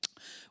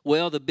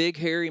Well, the big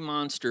hairy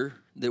monster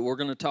that we're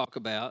going to talk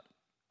about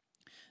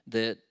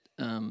that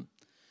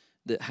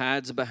that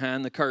hides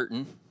behind the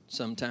curtain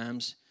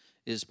sometimes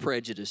is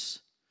prejudice,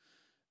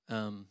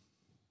 um,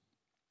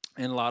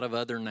 and a lot of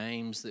other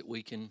names that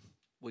we can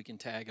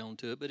tag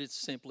onto it, but it's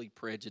simply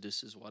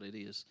prejudice is what it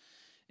is,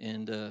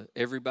 and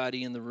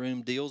everybody in the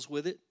room deals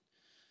with it,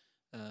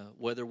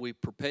 whether we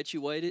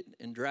perpetuate it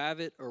and drive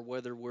it or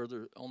whether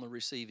we're on the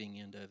receiving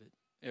end of it.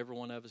 Every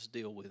one of us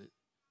deal with it,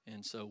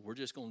 and so we're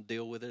just going to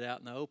deal with it out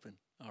in the open.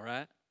 All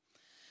right.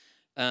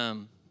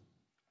 Um,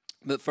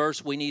 but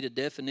first, we need a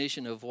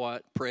definition of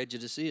what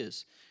prejudice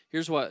is.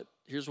 Here's what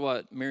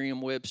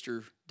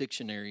Merriam-Webster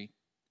dictionary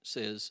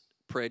says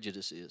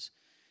prejudice is: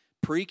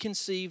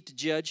 preconceived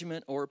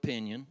judgment or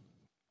opinion,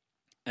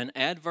 an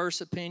adverse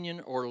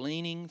opinion or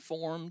leaning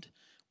formed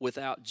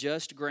without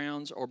just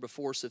grounds or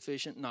before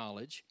sufficient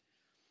knowledge,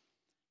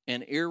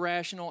 an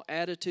irrational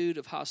attitude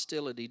of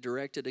hostility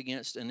directed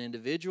against an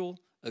individual,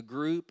 a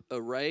group,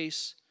 a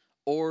race,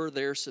 or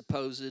their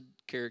supposed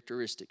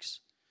characteristics.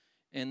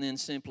 And then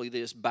simply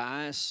this: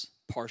 bias,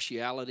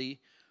 partiality,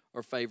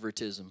 or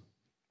favoritism.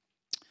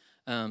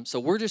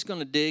 So we're just going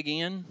to dig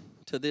in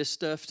to this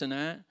stuff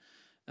tonight.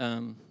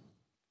 I'm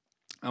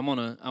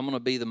gonna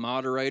be the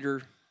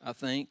moderator, I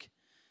think,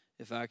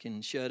 if I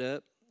can shut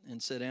up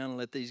and sit down and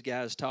let these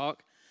guys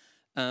talk.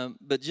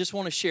 But just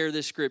want to share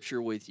this scripture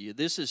with you.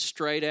 This is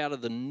straight out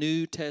of the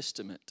New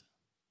Testament,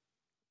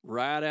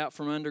 right out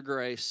from under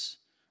grace,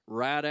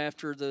 right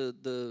after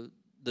the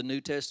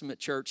New Testament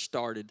church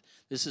started.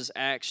 This is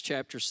Acts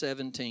chapter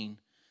 17,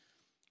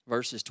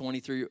 verses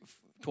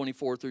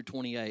 24 through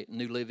 28,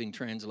 New Living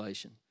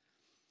Translation.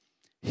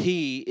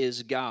 He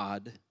is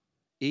God.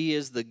 He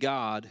is the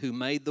God who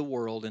made the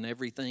world and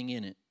everything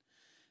in it.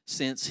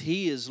 Since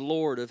He is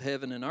Lord of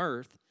heaven and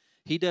earth,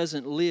 He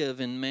doesn't live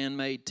in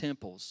man-made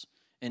temples,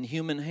 and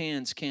human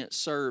hands can't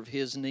serve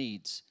His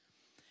needs.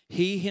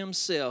 He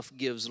Himself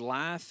gives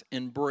life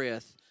and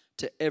breath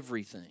to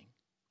everything,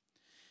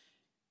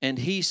 and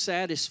He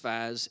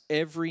satisfies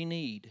every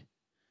need.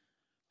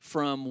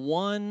 From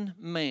one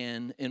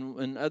man,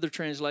 and other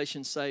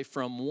translations say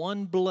from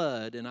one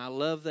blood, and I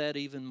love that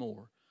even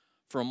more.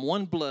 From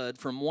one blood,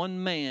 from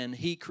one man,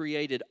 He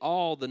created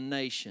all the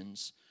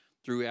nations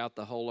throughout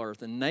the whole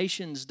earth. And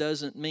nations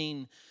doesn't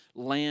mean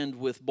land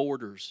with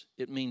borders.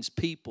 It means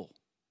people,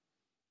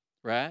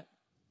 right?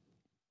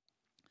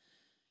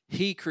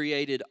 He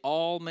created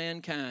all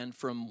mankind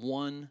from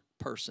one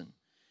person.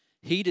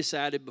 He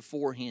decided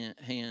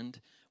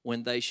beforehand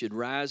when they should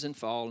rise and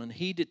fall, and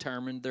He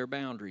determined their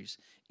boundaries.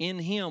 In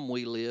Him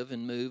we live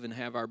and move and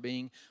have our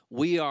being.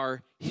 We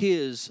are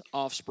His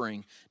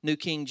offspring. New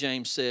King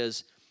James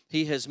says,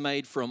 He has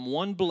made from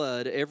one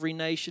blood every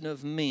nation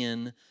of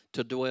men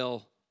to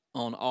dwell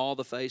on all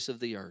the face of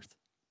the earth.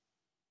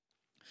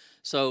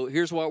 So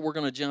here's what we're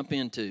going to jump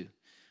into.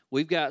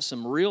 We've got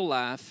some real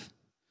life,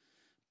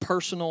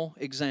 personal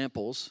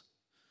examples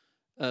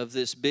of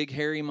this big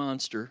hairy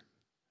monster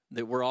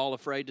that we're all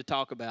afraid to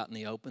talk about in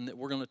the open, that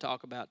we're going to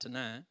talk about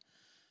tonight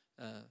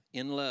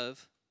in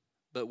love,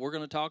 but we're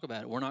going to talk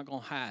about it. We're not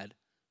going to hide,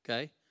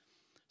 okay?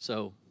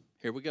 So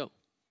here we go.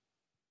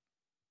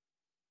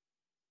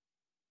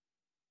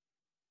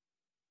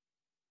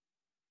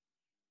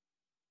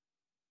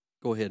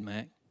 Go ahead,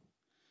 Mac.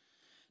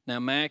 Now,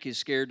 Mac is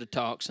scared to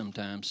talk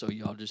sometimes, so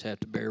y'all just have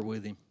to bear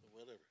with him.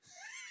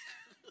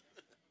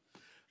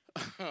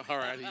 Whatever. All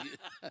righty.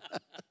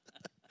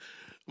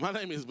 My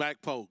name is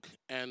Mac Polk,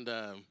 and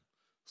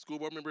school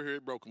board member here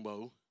at Broken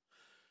Bow,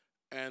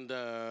 and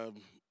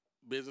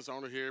business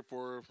owner here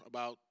for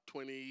about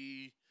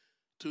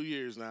 22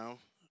 years now.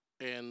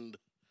 And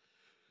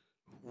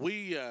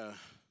we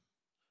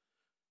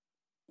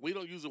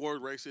don't use the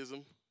word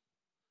racism.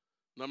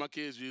 None of my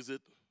kids use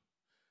it.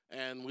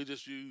 And we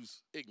just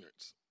use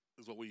ignorance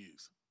is what we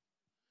use.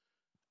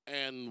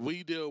 And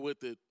we deal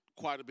with it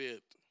quite a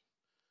bit.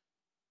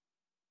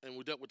 And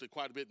we dealt with it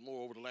quite a bit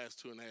more over the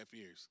last 2.5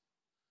 years.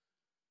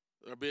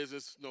 Our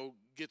business,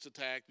 gets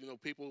attacked.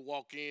 People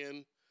walk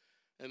in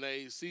and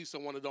they see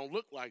someone that don't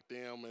look like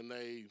them, and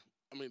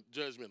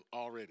judgment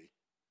already.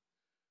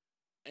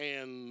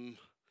 And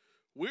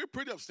we're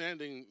pretty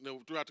upstanding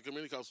throughout the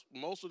community, because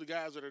most of the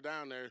guys that are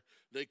down there,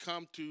 they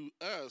come to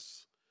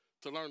us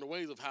to learn the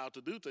ways of how to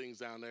do things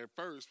down there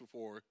first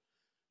before,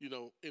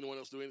 anyone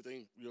else do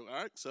anything. All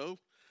right, so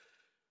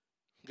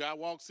guy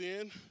walks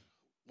in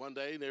one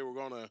day. They were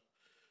going to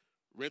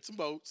rent some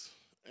boats,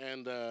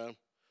 and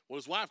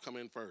his wife come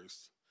in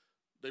first.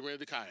 They rented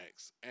the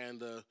kayaks,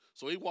 and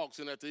so he walks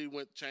in after he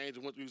went change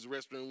and went to use the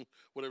restroom,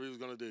 whatever he was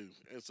going to do.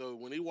 And so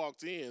when he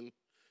walked in,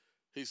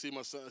 he see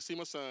my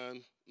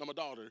son, not my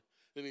daughter,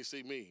 then he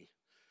see me.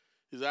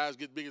 His eyes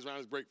get big as round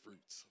as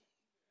grapefruits,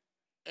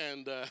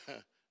 and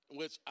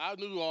which I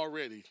knew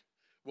already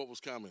what was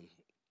coming.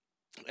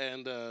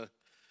 And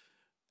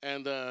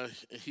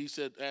he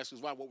said, asked his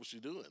wife, what was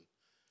she doing?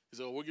 He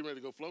said, well, we're getting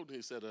ready to go floating.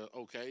 He said,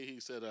 okay. He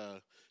said,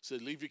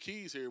 leave your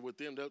keys here with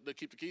them. They'll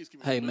keep the keys.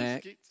 Hey,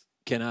 Mac,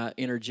 can I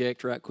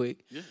interject right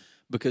quick? Yeah.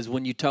 because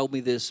when you told me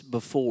this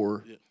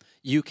before,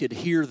 you could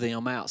hear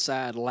them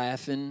outside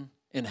laughing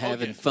and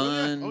having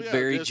fun,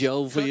 very just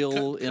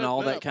jovial and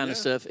all that up, kind of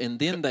stuff. And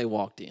then they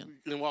walked in.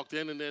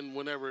 And then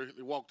whenever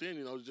they walked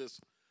in,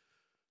 just,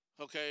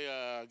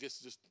 okay, I guess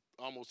just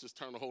almost just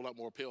turned a whole lot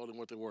more pale than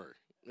what they were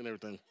and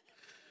everything.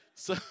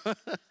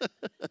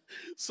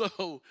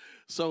 So,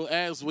 so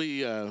as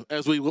we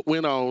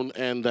went on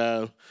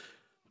and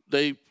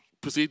they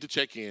proceeded to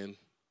check in,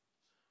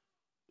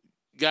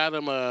 got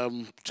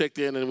them checked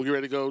in, and we get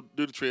ready to go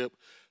do the trip.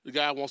 The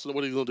guy wants to know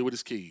what he's going to do with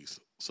his keys.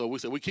 So we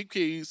said, we keep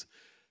keys.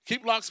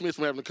 Keep locksmith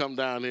from having to come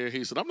down here.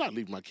 He said, I'm not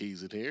leaving my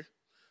keys in here.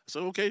 I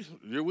said, okay,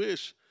 your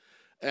wish.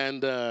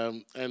 And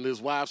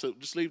his wife said,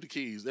 just leave the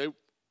keys. They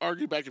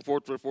argued back and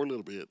forth for a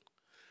little bit.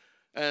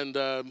 And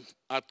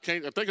I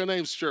think her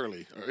name's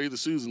Shirley, or either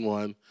Susan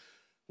one,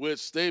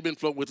 which they've been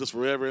floating with us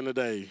forever and a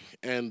day.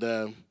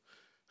 And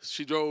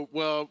she drove,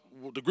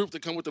 the group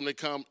that come with them, they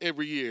come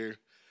every year.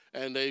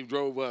 And they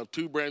drove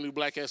 2 brand new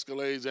black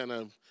Escalades and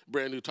a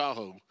brand new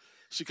Tahoe.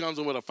 She comes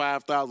in with a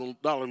 $5,000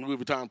 Louis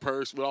Vuitton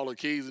purse with all her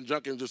keys and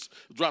junk and just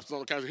drops it on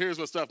the counter. Here's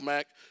my stuff,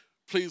 Mac.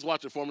 Please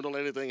watch it for me. Don't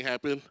let anything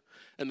happen.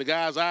 And the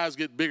guy's eyes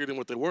get bigger than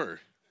what they were.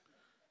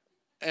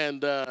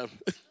 And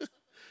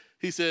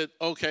he said,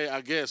 okay,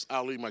 I guess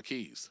I'll leave my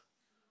keys.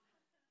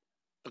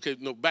 Okay,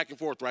 no, back and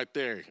forth right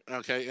there.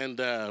 Okay, and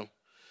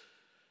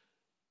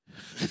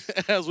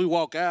as we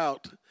walk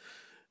out,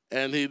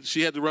 and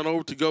she had to run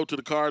over to go to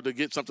the car to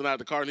get something out of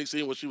the car, and he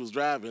seen what she was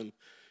driving.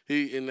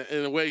 In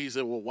a way, he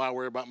said, well, why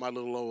worry about my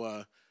little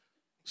old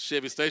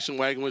Chevy station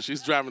wagon when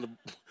she's driving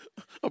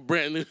a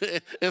brand new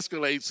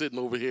Escalade sitting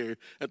over here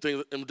and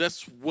things. And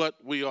that's what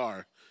we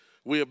are.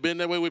 We have been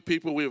that way with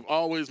people. We've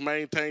always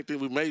maintained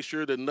things. We've made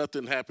sure that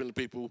nothing happened to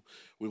people.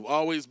 We've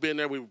always been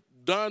there. We've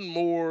done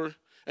more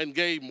and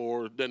gave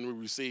more than we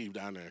received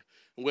down there,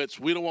 which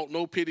we don't want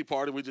no pity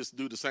party. We just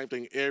do the same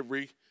thing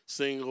every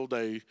single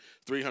day,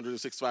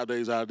 365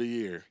 days out of the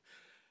year.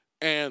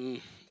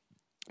 And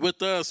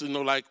with us,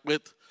 like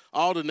with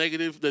all the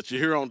negative that you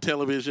hear on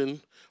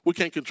television, we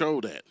can't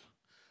control that.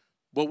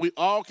 But we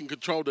all can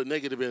control the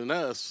negative in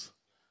us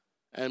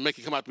and make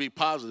it come out to be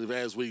positive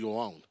as we go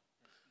on.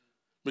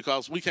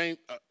 Because we can't,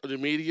 the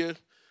media,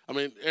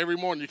 every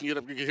morning you can get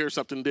up, you can hear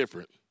something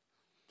different.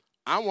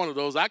 I'm one of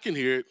those, I can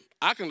hear it,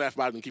 I can laugh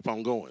about it and keep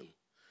on going.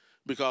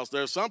 Because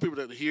there are some people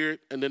that hear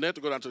it and then they have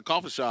to go down to the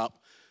coffee shop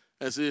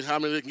and see how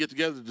many they can get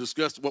together to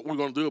discuss what we're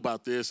going to do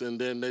about this, and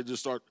then they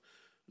just start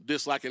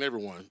disliking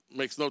everyone.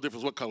 Makes no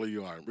difference what color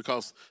you are,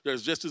 because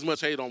there's just as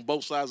much hate on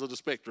both sides of the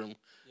spectrum,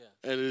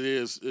 and it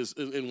is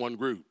in one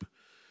group.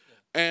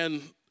 Yeah.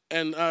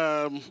 And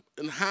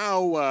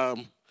how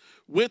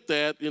with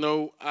that,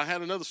 I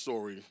had another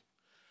story,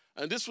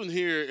 and this one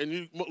here,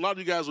 and a lot of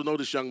you guys will know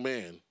this young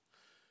man,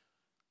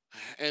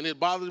 and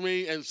it bothered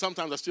me, and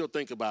sometimes I still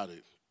think about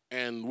it.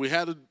 And we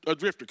had a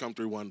drifter come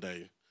through one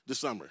day this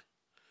summer.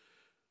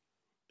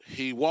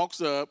 He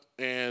walks up,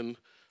 and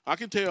I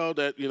can tell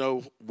that,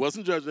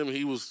 wasn't judging him.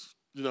 He was,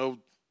 one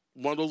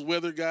of those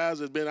weather guys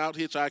that's been out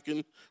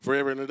hitchhiking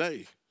forever and a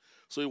day.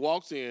 So he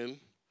walks in,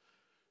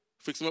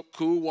 fixed him up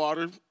cool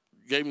water,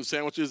 gave him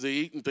sandwiches to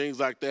eat and things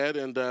like that.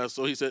 And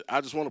so he said, I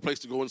just want a place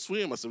to go and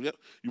swim. I said, yep,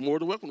 you're more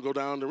than welcome to go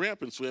down the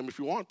ramp and swim if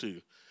you want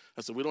to.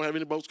 I said, we don't have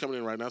any boats coming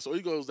in right now. So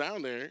he goes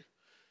down there,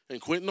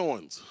 and Quentin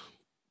Owens,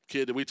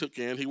 kid that we took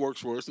in, he works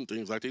for us and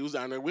things like that. He was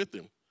down there with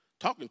him,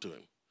 talking to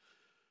him.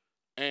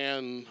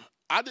 And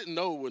I didn't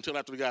know until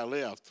after the guy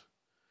left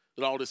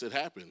that all this had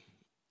happened.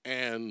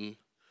 And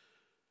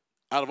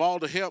out of all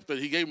the help that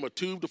he gave him a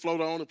tube to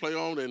float on and play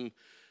on,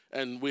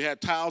 and we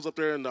had towels up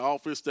there in the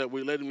office that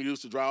we let him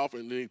use to dry off,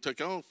 and then he took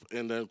off.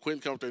 And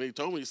Quentin came up there and he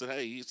told me, he said,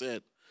 hey, he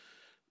said,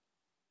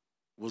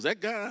 was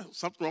that guy,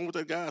 something wrong with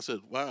that guy? I said,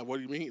 wow, what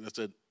do you mean?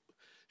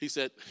 He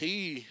said,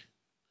 he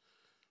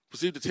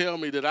proceeded to tell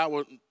me that I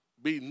would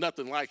be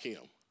nothing like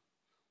him.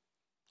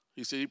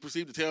 He said, he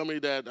proceeded to tell me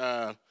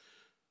that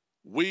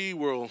we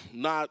will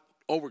not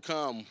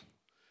overcome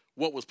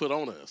what was put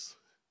on us.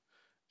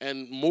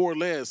 And more or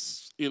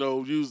less,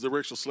 used the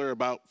racial slur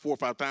about 4 or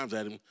 5 times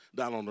at him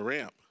down on the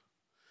ramp.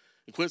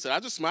 And Quinn said, I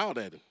just smiled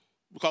at him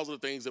because of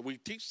the things that we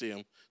teach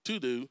them to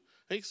do.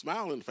 He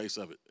smiled in the face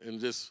of it and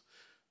just,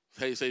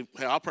 say,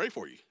 I'll pray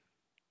for you.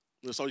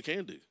 That's all you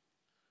can do.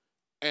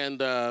 And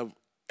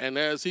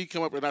as he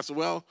came up and I said,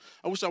 well,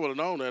 I wish I would have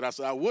known that. I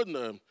said, I wouldn't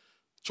have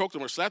choked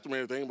him or slapped him or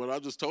anything, but I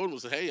just told him, I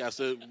said, hey, I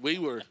said, we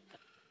were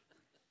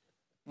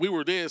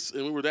this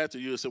and we were that to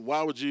you. I said,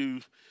 why would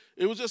you?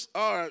 It was just,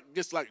 I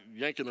guess like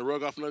yanking the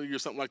rug off under you or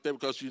something like that,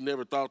 because you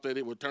never thought that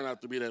it would turn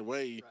out to be that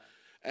way. Right.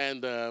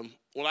 And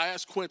when I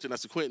asked Quentin, I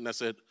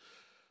said,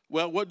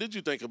 well, what did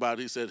you think about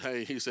it? He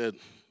said,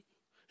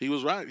 he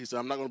was right. He said,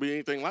 I'm not going to be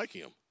anything like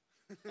him.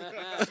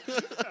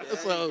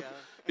 So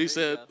he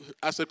said,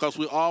 I said, because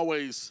we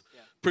always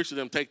preach to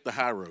them, take the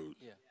high road.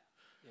 Yeah.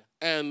 Yeah.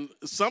 And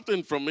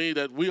something from me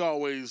that we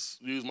always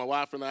use, my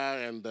wife and I,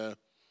 and I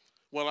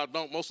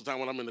don't most of the time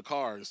when I'm in the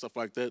car and stuff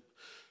like that.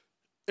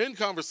 In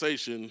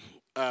conversation,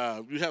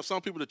 you have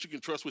some people that you can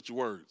trust with your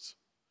words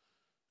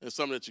and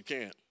some that you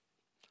can't.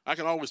 I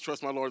can always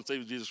trust my Lord and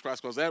Savior Jesus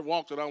Christ, because that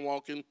walk that I'm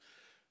walking,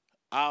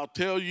 I'll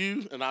tell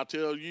you, and I'll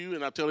tell you,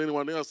 and I'll tell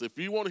anyone else, if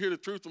you want to hear the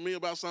truth from me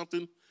about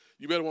something,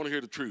 you better want to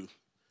hear the truth.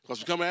 Because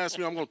you come and ask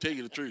me, I'm going to tell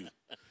you the truth.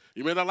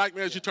 You may not like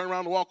me as you turn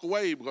around and walk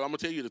away, because I'm going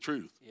to tell you the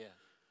truth. Yeah.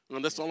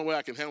 And that's the only way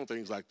I can handle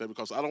things like that,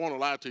 because I don't want to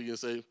lie to you and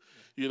say,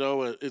 you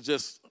know, it's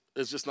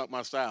just not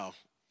my style.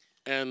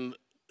 And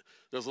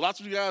there's lots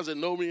of you guys that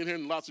know me in here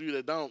and lots of you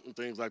that don't and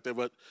things like that.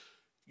 But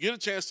get a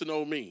chance to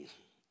know me.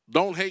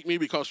 Don't hate me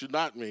because you're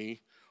not me,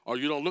 or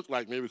you don't look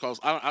like me, because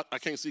I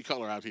can't see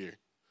color out here.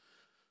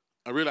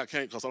 I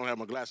can't, because I don't have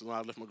my glasses on.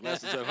 I left my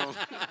glasses at home.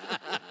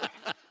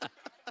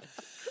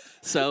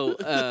 So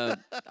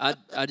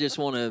I just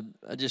want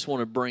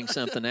to bring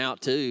something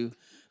out too,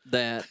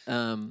 that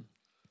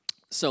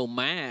so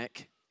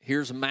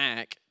here's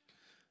Mac.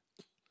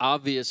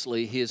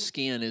 Obviously, his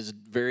skin is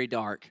very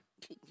dark,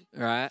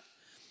 right?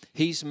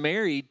 He's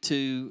married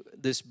to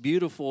this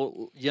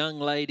beautiful young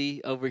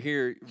lady over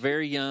here,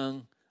 very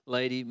young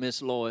lady,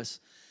 Miss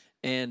Lois,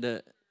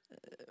 and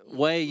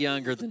way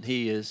younger than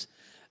he is.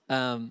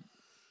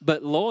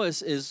 But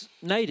Lois is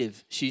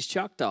native. She's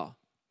Choctaw.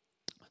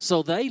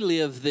 So they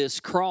live this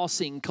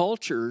crossing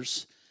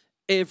cultures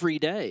every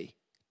day,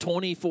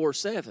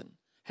 24/7.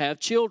 Have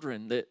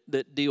children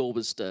that deal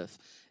with stuff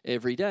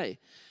every day.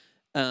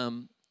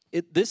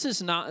 This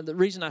is not, the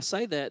reason I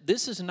say that,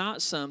 this is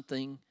not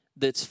something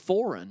that's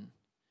foreign.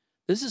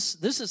 This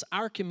is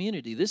our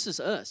community. This is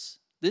us.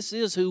 This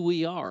is who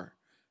we are,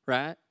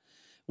 right?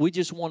 We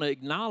just want to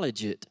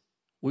acknowledge it.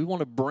 We want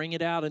to bring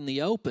it out in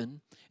the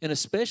open, and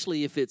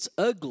especially if it's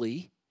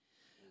ugly.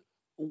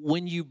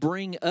 When you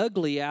bring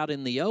ugly out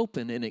in the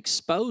open and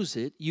expose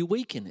it, you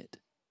weaken it.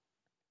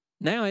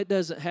 Now it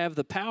doesn't have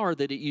the power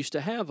that it used to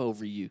have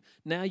over you.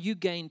 Now you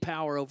gain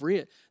power over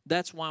it.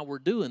 That's why we're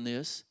doing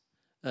this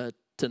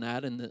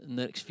tonight and the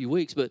next few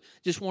weeks. But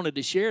just wanted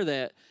to share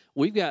that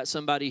we've got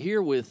somebody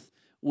here with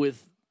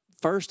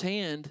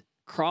firsthand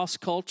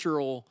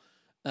cross-cultural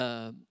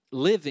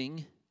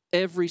living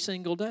every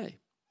single day.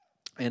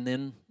 And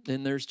then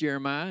there's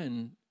Jeremiah,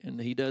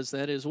 and he does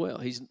that as well.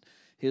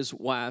 His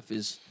wife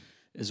is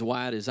as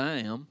white as I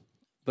am,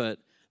 but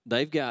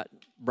they've got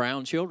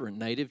brown children,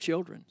 native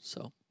children.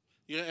 So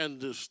yeah,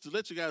 and just to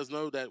let you guys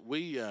know that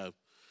we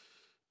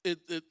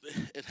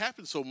it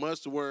happens so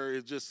much to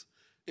where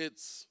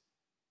it's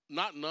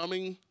not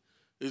numbing.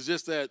 It's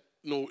just that,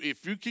 you know,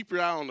 if you keep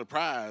your eye on the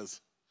prize,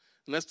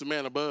 and that's the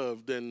man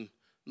above, then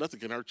nothing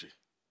can hurt you.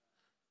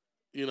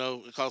 You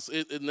know, because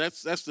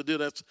that's the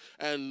deal.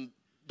 And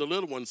the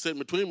little one sitting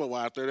between my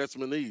wife there, that's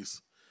my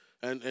niece,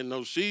 and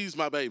no, she's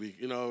my baby.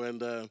 You know,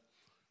 and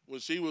when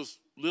she was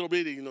little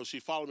bitty, you know, she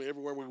followed me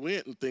everywhere we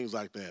went and things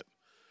like that.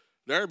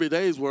 There would be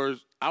days where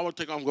I would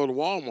take off and go to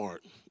Walmart.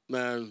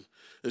 Now,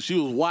 and she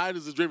was white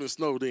as the driven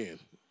snow then.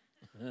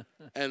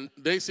 And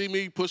they see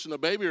me pushing a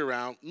baby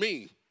around,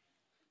 me,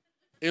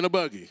 in a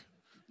buggy.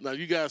 Now,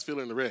 you guys fill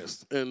in the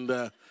rest. And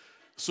as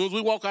soon as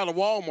we walk out of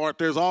Walmart,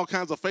 there's all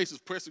kinds of faces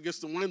pressed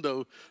against the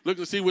window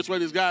looking to see which way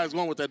this guy is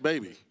going with that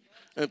baby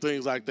and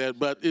things like that.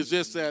 But it's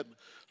just that,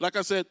 like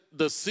I said,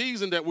 the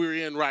season that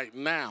we're in right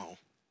now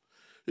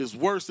is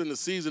worse than the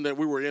season that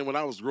we were in when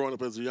I was growing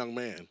up as a young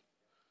man.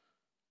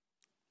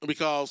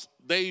 Because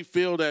they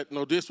feel that, you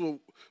know, this will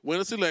win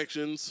us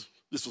elections,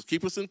 this will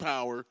keep us in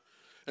power,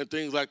 and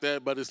things like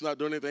that, but it's not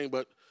doing anything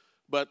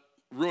but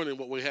ruining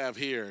what we have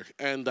here.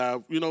 And,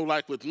 you know,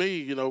 like with me,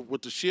 you know,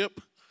 with the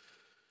ship,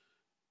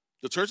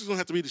 the church is going to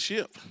have to be the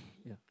ship.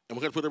 Yeah. And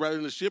we're going to put it right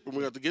in the ship, and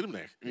we're going to have to get them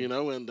there, you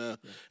know. And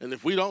and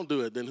if we don't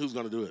do it, then who's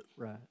going to do it?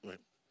 Right.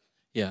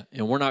 Yeah,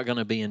 and we're not going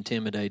to be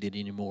intimidated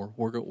anymore.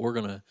 We're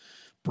going to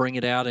bring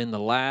it out in the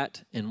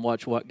light and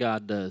watch what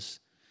God does.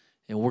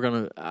 And we're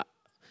going to,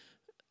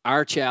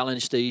 our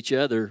challenge to each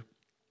other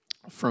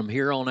from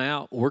here on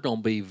out, we're going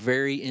to be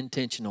very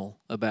intentional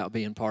about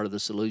being part of the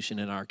solution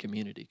in our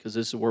community, because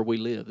this is where we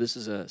live. This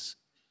is us.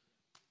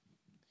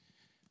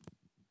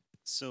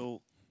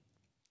 So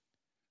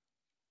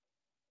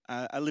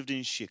I lived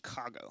in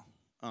Chicago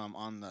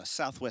on the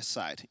southwest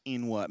side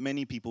in what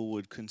many people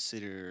would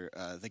consider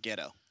the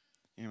ghetto.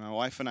 And my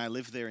wife and I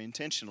lived there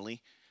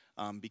intentionally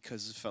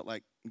because it felt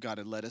like God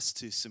had led us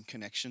to some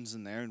connections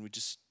in there, and we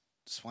just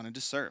wanted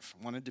to serve,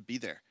 wanted to be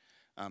there.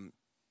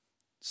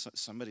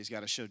 Somebody's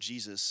got to show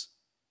Jesus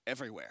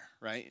everywhere,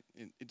 right?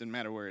 It doesn't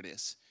matter where it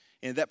is.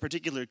 And that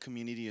particular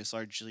community is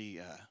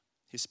largely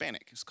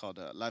Hispanic. It's called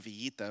La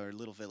Villita, or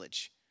Little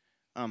Village.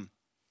 And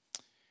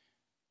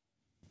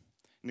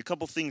a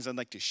couple things I'd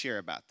like to share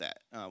about that.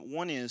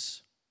 One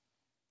is,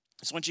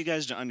 I just want you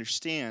guys to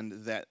understand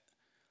that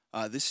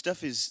this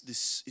stuff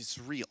is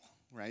real,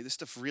 right? This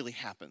stuff really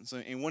happens.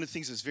 And one of the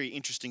things that's very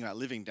interesting about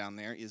living down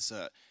there is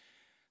there's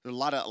a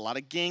lot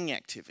of gang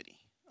activity.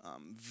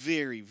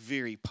 Very,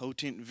 very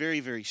potent, very,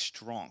 very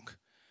strong.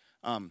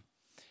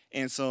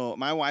 And so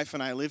my wife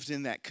and I lived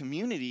in that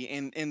community,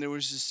 and there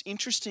was this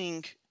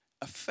interesting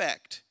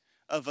effect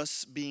of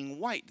us being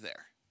white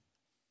there.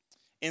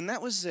 And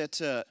that was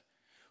that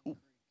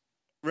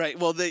Right,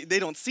 well, they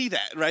don't see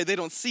that, right? They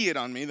don't see it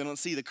on me. They don't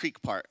see the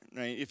creek part,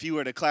 right? If you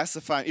were to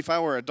classify, if I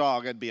were a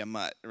dog, I'd be a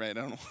mutt, right?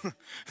 I don't,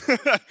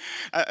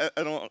 I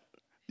don't,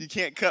 you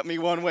can't cut me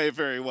one way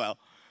very well.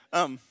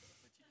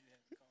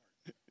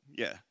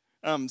 Yeah.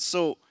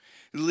 So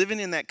living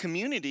in that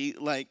community,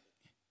 like,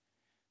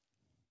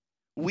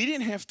 we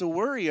didn't have to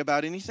worry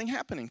about anything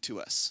happening to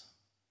us.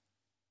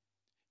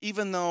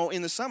 Even though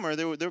in the summer,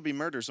 there would be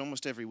murders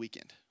almost every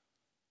weekend.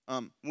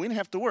 We didn't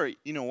have to worry.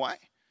 You know why?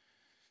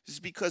 It's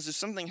because if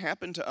something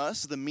happened to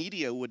us, the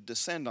media would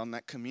descend on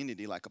that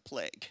community like a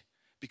plague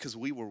because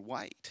we were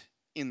white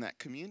in that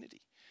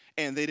community.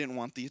 And they didn't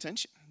want the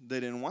attention. They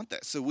didn't want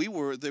that. So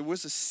there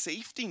was a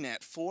safety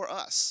net for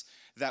us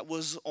that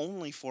was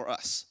only for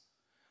us.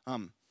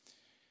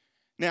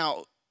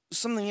 Now,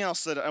 something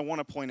else that I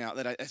want to point out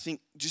that I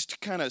think just to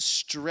kind of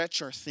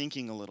stretch our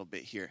thinking a little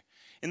bit here,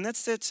 and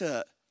that's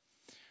that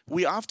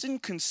we often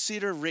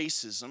consider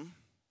racism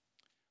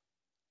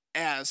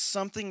as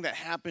something that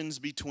happens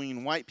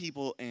between white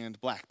people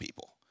and black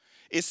people,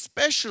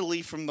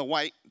 especially from the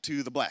white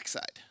to the black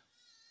side.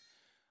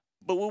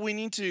 But what we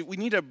need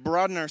to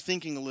broaden our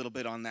thinking a little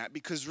bit on that,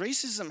 because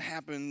racism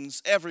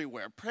happens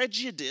everywhere.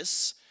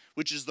 Prejudice,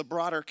 which is the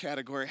broader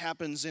category,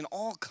 happens in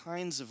all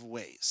kinds of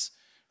ways,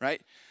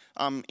 right?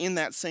 In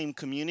that same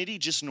community,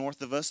 just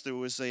north of us, there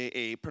was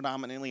a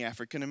predominantly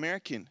African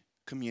American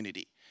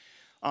community.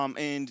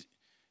 And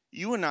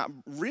you would not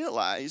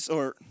realize,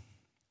 or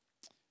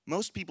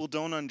most people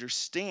don't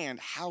understand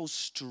how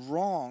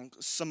strong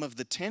some of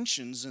the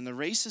tensions and the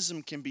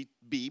racism can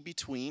be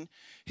between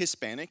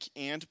Hispanic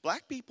and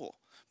black people.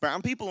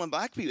 Brown people and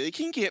black people, it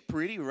can get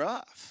pretty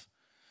rough.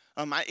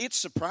 It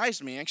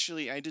surprised me,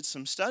 actually. I did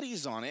some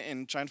studies on it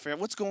and trying to figure out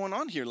what's going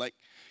on here. Like,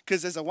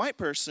 because as a white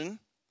person,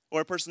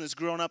 or a person that's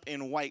grown up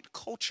in white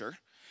culture,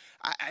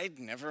 I'd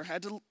never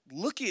had to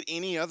look at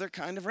any other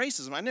kind of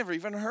racism. I never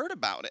even heard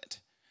about it.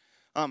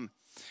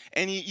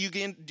 And you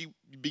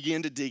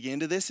begin to dig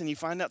into this, and you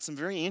find out some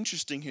very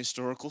interesting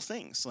historical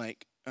things.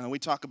 Like, we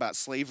talk about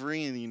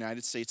slavery in the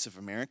United States of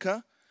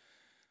America,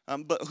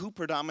 but who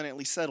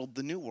predominantly settled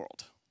the New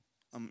World?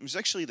 It was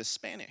actually the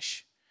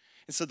Spanish.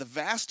 And so the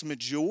vast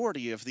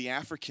majority of the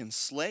African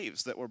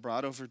slaves that were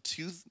brought over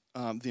to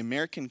the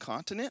American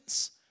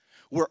continents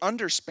were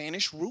under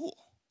Spanish rule.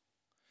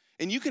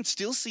 And you can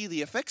still see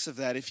the effects of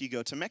that if you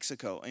go to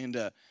Mexico.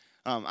 And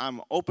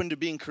I'm open to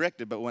being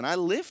corrected, but when I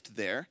lived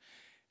there,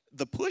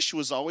 the push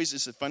was always,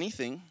 it's a funny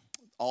thing,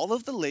 all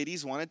of the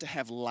ladies wanted to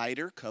have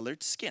lighter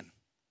colored skin.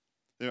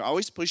 They're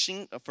always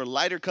pushing for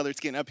lighter colored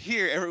skin. Up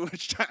here,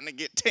 everyone's trying to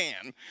get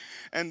tan.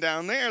 And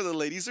down there, the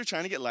ladies are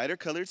trying to get lighter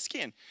colored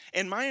skin.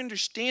 And my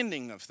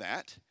understanding of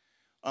that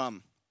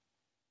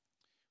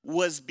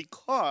was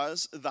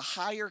because the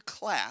higher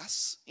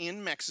class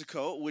in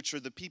Mexico, which are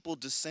the people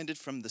descended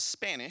from the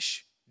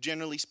Spanish,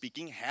 generally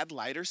speaking, had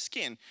lighter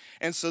skin.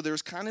 And so there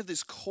was kind of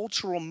this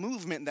cultural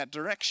movement in that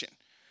direction.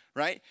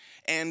 Right?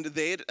 And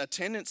they had a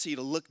tendency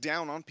to look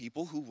down on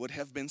people who would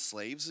have been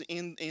slaves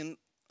in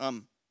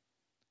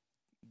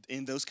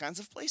those kinds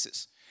of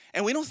places.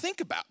 And we don't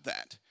think about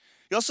that.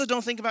 You also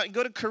don't think about,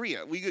 go to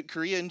Korea. We get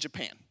Korea and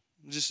Japan.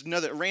 Just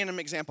another random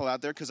example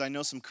out there because I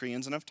know some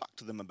Koreans and I've talked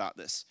to them about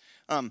this.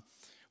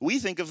 We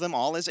think of them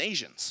all as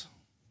Asians.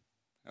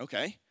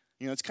 Okay?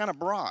 You know, it's kind of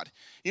broad.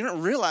 You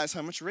don't realize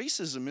how much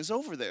racism is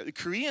over there. The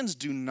Koreans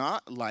do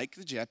not like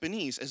the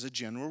Japanese as a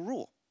general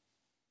rule.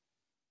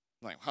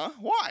 Like, huh?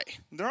 Why?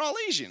 They're all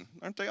Asian.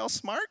 Aren't they all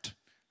smart?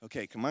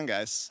 Okay, come on,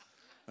 guys.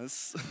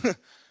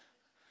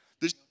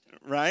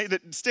 Right?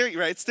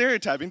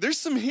 Stereotyping. There's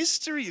some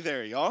history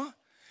there, y'all.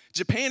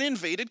 Japan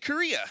invaded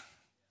Korea.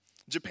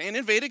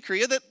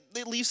 That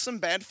leaves some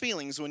bad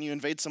feelings when you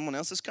invade someone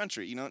else's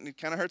country. You know, it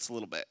kind of hurts a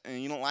little bit,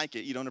 and you don't like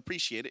it. You don't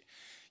appreciate it.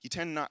 You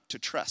tend not to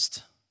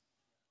trust,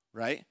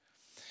 right?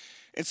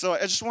 And so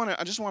I just want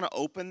to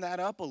open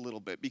that up a little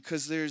bit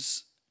because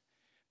there's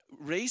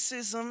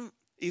racism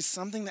is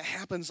something that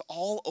happens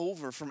all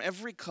over, from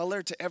every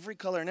color to every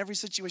color in every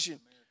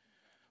situation.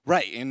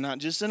 Right, and not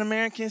just an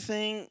American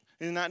thing,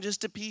 and not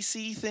just a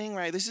PC thing,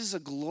 right? This is a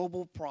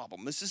global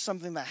problem. This is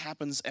something that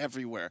happens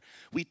everywhere.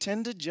 We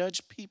tend to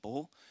judge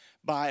people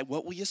by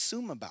what we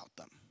assume about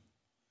them.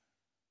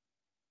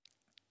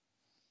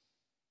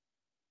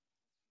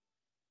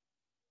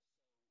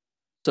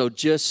 So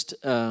just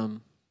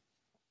from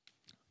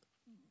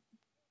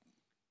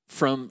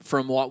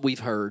what we've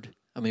heard,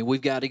 I mean,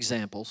 we've got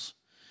examples.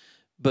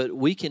 But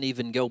we can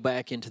even go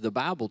back into the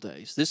Bible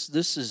days.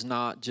 This is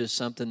not just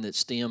something that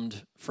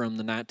stemmed from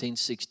the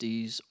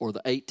 1960s or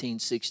the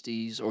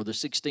 1860s or the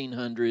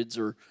 1600s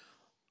or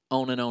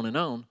on and on and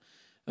on.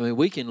 I mean,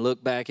 we can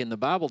look back in the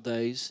Bible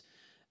days.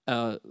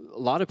 A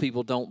lot of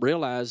people don't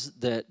realize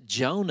that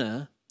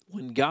Jonah,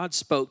 when God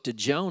spoke to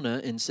Jonah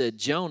and said,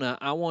 Jonah,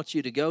 I want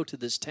you to go to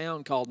this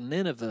town called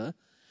Nineveh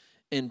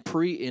and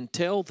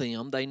tell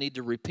them they need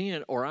to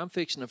repent or I'm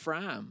fixing to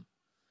fry them.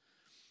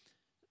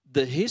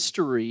 The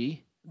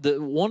history...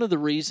 one of the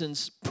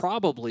reasons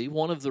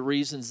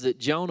that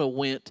Jonah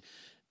went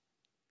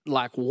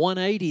like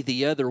 180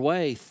 the other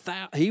way.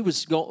 He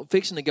was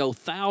fixing to go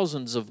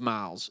thousands of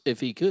miles if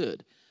he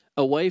could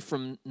away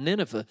from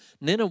Nineveh.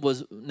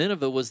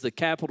 Nineveh was the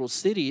capital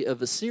city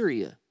of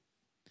Assyria.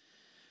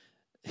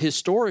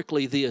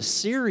 Historically, the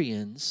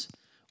Assyrians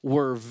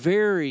were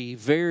very,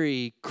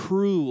 very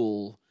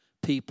cruel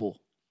people.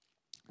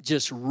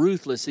 Just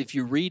ruthless. If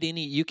you read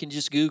you can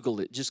just Google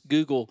it. Just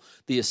Google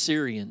the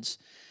Assyrians.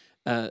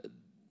 A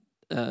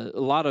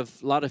lot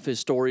of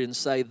historians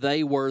say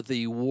they were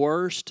the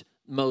worst,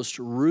 most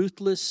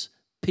ruthless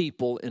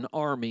people and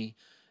army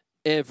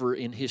ever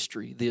in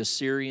history. The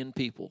Assyrian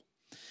people.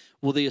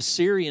 Well, the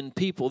Assyrian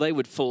people, they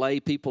would fillet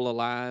people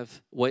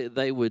alive.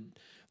 They would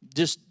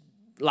just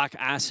like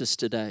ISIS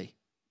today.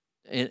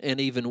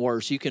 And even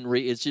worse, you can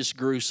read. It's just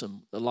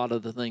gruesome. A lot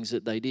of the things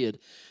that they did,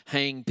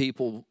 hang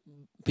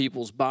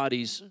people's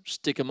bodies,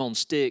 stick them on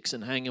sticks,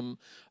 and hang them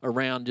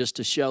around just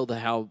to show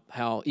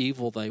how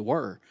evil they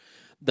were.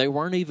 They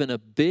weren't even a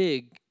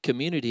big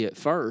community at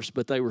first,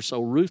 but they were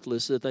so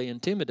ruthless that they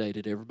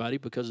intimidated everybody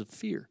because of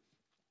fear.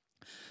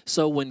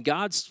 So when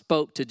God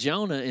spoke to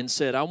Jonah and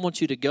said, "I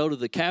want you to go to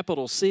the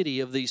capital city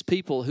of these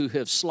people who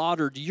have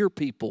slaughtered your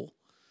people,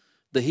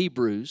 the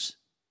Hebrews,"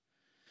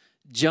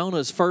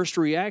 Jonah's first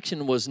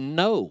reaction was,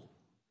 "No,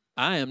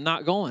 I am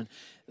not going."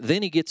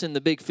 Then he gets in the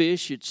big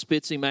fish. It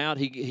spits him out.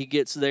 He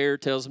gets there,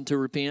 tells him to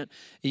repent.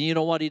 And you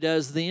know what he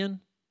does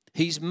then?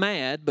 He's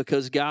mad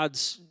because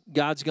God's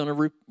going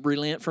to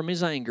relent from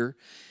his anger.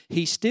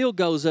 He still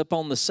goes up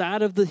on the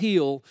side of the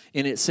hill,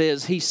 and it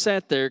says he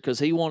sat there because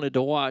he wanted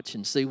to watch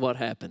and see what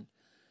happened.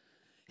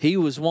 He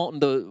was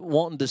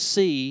wanting to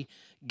see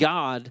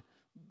God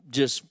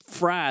just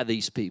fry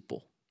these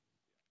people.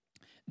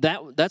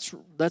 That's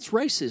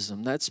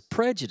racism. That's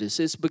prejudice.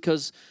 It's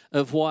because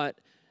of what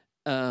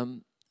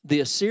the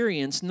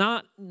Assyrians,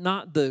 not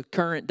the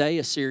current day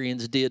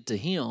Assyrians, did to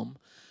him,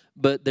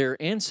 but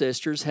their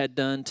ancestors had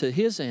done to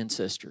his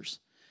ancestors.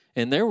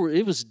 And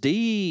it was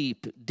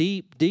deep,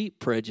 deep, deep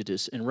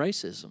prejudice and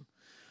racism.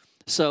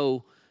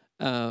 So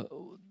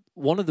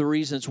one of the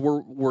reasons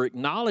we're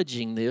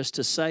acknowledging this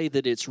to say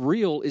that it's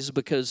real is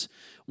because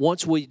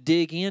once we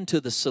dig into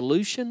the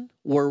solution,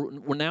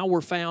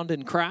 we're found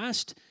in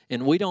Christ,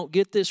 and we don't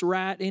get this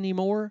right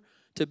anymore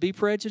to be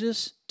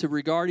prejudiced, to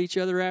regard each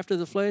other after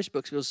the flesh,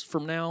 because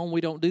from now on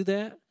we don't do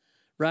that,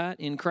 right,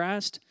 in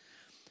Christ.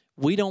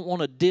 We don't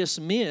want to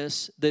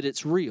dismiss that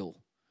it's real.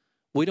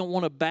 We don't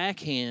want to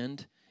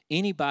backhand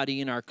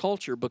anybody in our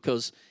culture,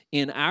 because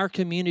in our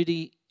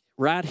community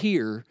right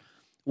here,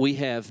 we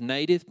have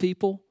Native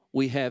people,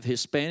 we have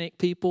Hispanic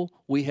people,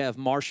 we have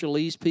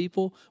Marshallese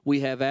people,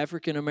 we have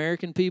African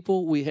American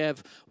people, we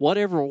have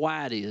whatever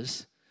white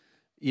is,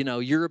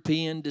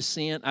 European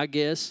descent, I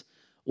guess,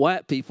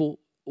 white people.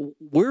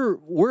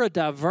 We're a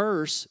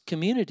diverse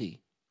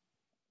community,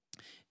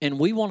 and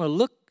we want to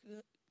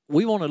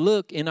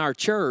look in our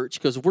church,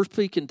 because we're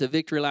speaking to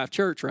Victory Life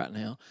Church right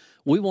now.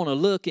 We want to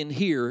look and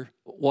hear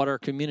what our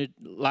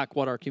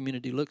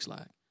community looks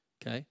like.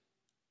 Okay.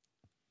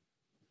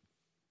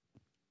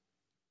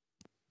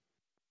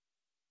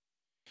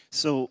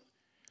 So,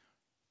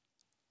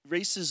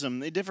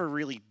 racism, it never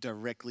really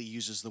directly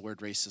uses the word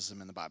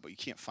racism in the Bible. You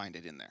can't find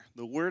it in there.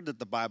 The word that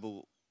the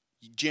Bible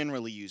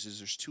generally uses,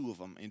 there's two of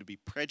them, and it would be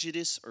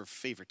prejudice or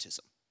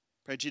favoritism.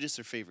 Prejudice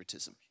or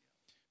favoritism.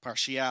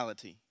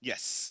 Partiality.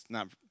 Yes,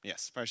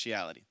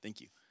 partiality.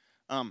 Thank you.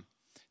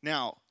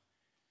 Now,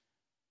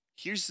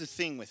 here's the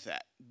thing with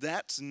that.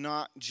 That's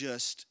not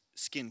just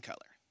skin color.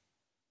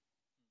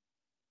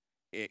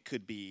 It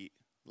could be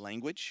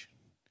language,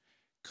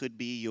 could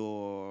be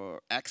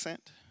your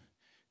accent,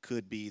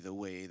 could be the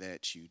way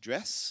that you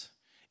dress,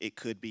 it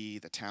could be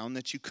the town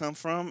that you come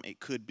from, it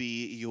could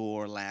be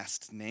your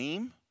last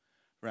name,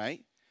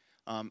 right?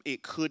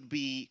 It could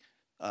be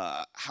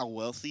how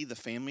wealthy the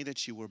family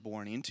that you were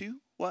born into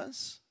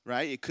was,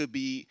 right? It could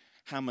be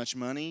how much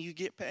money you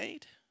get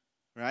paid,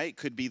 right? It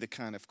could be the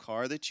kind of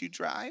car that you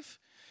drive.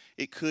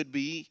 It could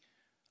be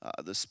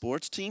the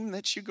sports team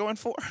that you're going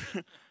for,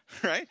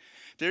 right?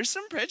 There's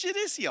some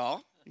prejudice,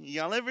 y'all.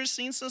 Y'all ever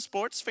seen some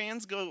sports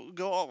fans go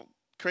all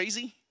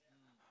crazy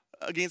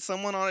against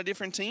someone on a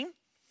different team?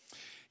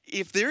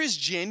 If there is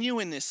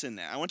genuineness in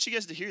that, I want you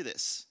guys to hear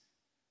this.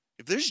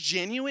 If there's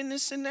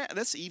genuineness in that,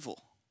 that's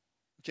evil,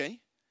 okay?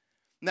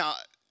 Now,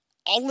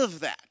 all of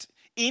that,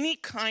 any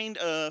kind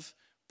of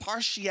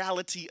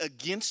partiality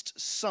against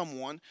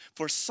someone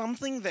for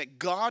something that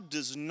God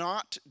does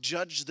not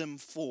judge them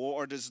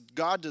for, or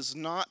God does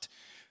not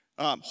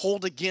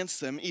hold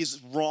against them, is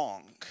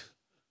wrong.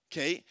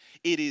 Okay,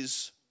 it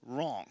is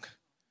wrong,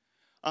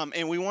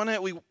 and we want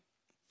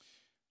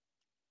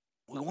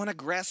to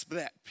grasp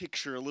that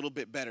picture a little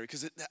bit better,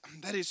 because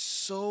that is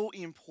so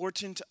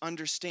important to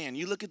understand.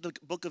 You look at the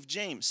book of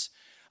James.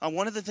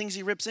 One of the things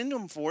he rips into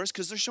them for is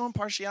because they're showing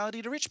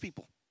partiality to rich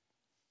people.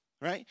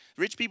 Right?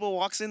 Rich people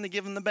walks in, they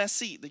give them the best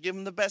seat, they give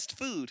them the best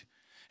food.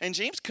 And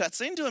James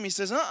cuts into him. He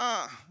says,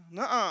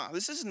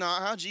 this is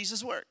not how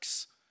Jesus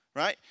works.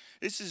 Right?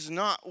 This is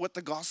not what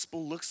the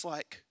gospel looks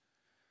like.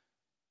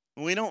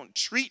 We don't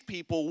treat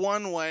people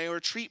one way or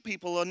treat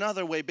people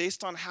another way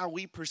based on how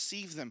we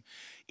perceive them.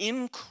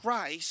 In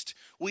Christ,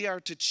 we are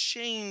to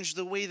change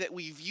the way that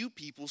we view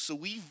people so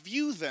we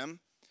view them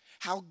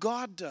how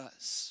God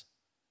does,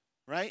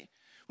 right?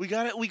 We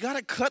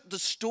gotta cut the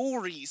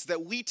stories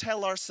that we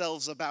tell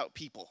ourselves about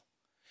people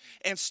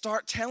and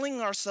start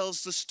telling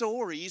ourselves the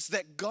stories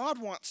that God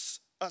wants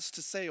us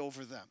to say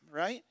over them,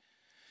 right?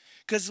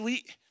 Because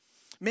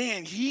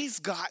He's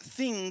got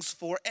things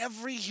for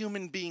every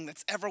human being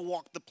that's ever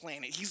walked the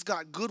planet. He's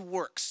got good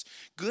works,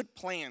 good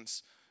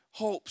plans,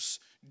 hopes,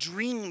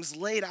 dreams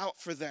laid out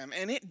for them.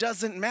 And it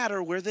doesn't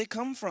matter where they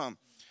come from.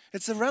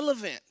 It's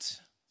irrelevant.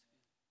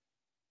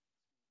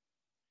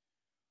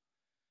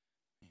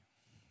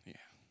 Yeah.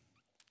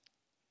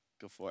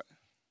 Go for it.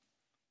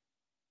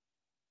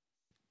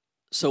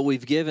 So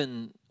we've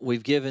given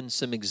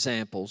some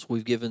examples.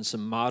 We've given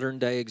some modern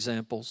day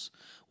examples.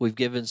 We've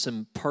given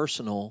some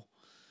personal.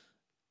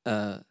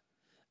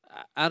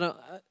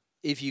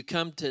 If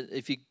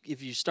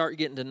you start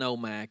getting to know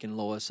Mac and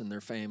Lois and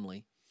their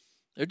family,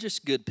 they're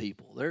just good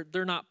people.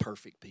 They're not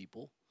perfect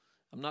people.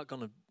 I'm not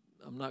gonna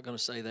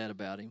say that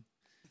about him.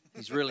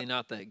 He's really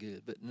not that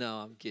good. But no,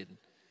 I'm kidding.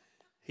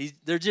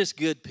 They're just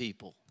good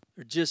people.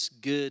 They're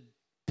just good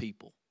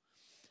people.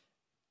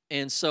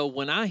 And so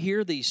when I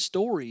hear these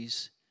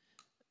stories,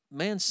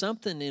 man,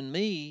 something in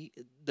me,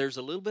 there's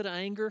a little bit of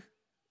anger,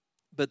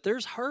 but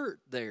there's hurt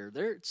there.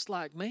 It's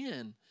like,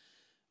 man,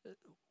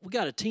 we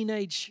got a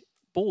teenage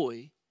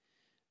boy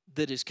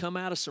that has come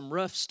out of some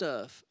rough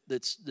stuff.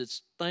 That's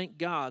thank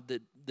God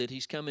that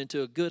he's come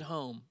into a good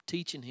home,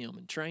 teaching him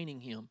and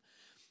training him,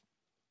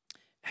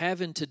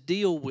 having to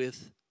deal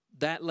with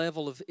that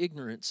level of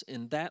ignorance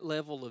and that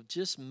level of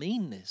just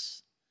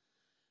meanness.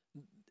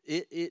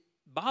 It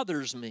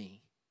bothers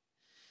me.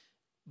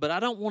 But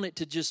I don't want it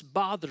to just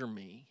bother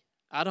me.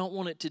 I don't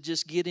want it to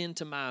just get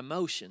into my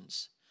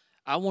emotions.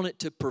 I want it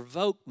to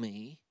provoke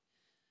me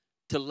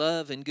to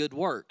love and good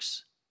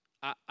works.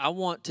 I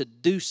want to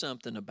do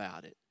something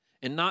about it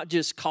and not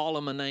just call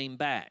them a name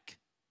back.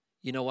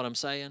 You know what I'm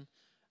saying?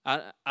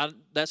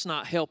 That's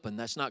not helping.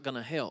 That's not going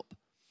to help.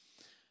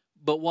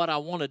 But what I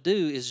want to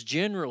do is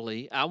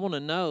generally, I want to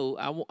know,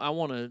 I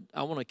want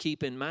to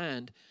keep in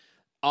mind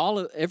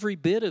every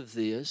bit of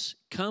this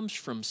comes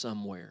from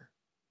somewhere.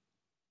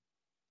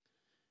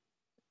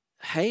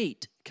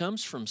 Hate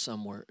comes from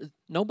somewhere.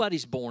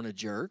 Nobody's born a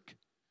jerk.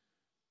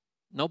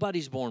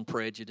 Nobody's born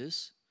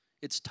prejudiced.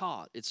 It's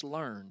taught. It's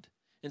learned.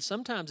 And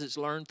sometimes it's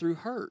learned through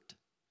hurt.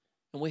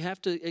 And we have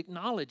to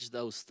acknowledge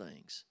those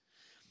things.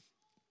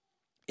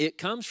 It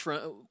comes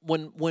from,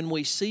 when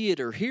we see it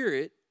or hear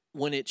it,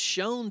 when it's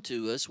shown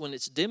to us, when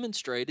it's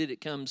demonstrated,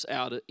 it comes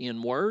out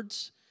in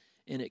words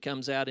and it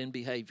comes out in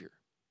behavior.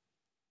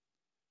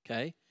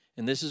 Okay?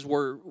 And this is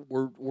where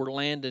we're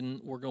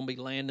landing. We're going to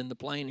be landing the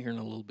plane here in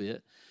a little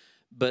bit.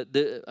 But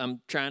I'm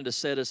trying to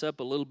set us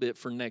up a little bit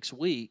for next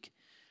week.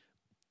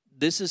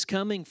 This is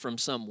coming from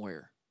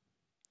somewhere.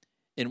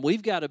 And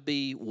we've got to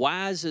be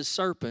wise as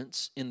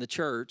serpents in the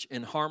church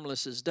and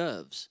harmless as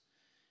doves.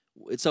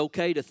 It's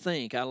okay to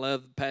think. I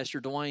love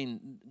Pastor Dwayne.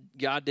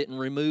 God didn't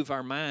remove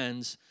our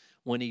minds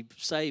when he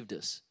saved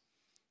us.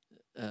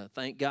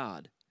 Thank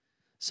God.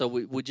 So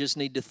we just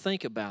need to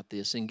think about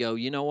this and go,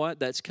 you know what?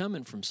 That's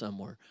coming from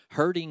somewhere.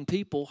 Hurting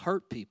people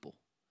hurt people.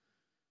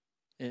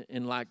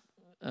 And like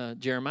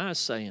Jeremiah's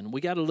saying, we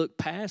got to look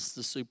past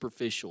the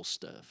superficial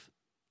stuff.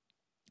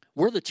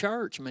 We're the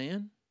church,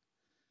 man.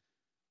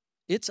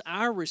 It's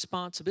our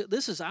responsibility.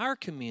 This is our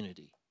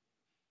community.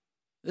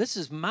 This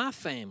is my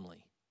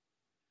family.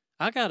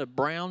 I got a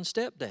brown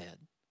stepdad.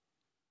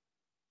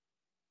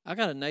 I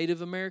got a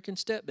Native American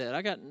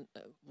stepdad.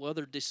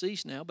 They're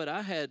deceased now, but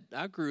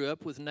I grew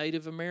up with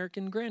Native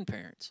American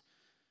grandparents.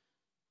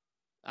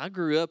 I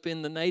grew up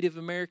in the Native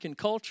American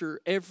culture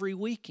every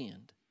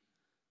weekend.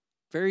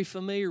 Very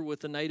familiar with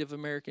the Native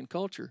American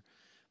culture.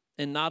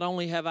 And not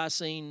only have I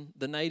seen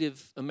the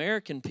Native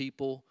American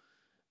people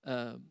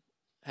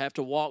have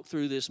to walk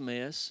through this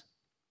mess,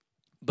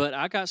 but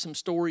I got some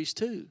stories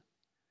too.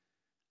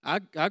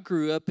 I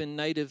grew up in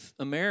Native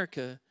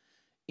America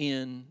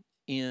in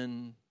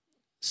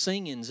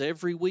singings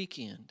every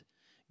weekend,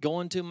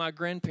 going to my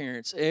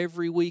grandparents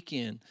every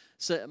weekend.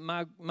 So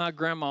my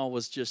grandma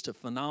was just a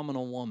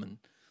phenomenal woman.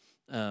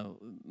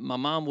 My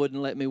mom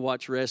wouldn't let me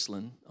watch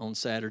wrestling on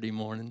Saturday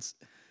mornings,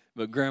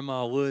 but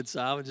Grandma would,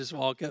 so I would just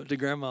walk up to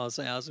Grandma's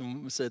house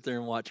and sit there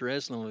and watch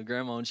wrestling with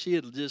Grandma, and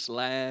she'd just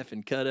laugh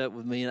and cut up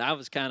with me, and I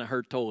was kind of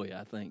her toy,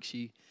 I think.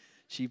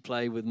 She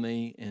played with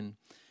me, and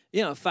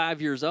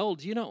 5 years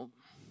old,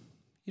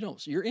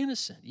 you're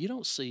innocent. You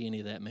don't see any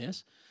of that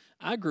mess.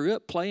 I grew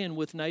up playing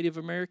with Native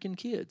American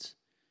kids,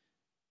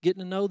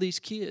 getting to know these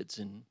kids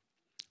and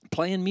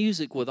playing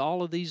music with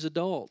all of these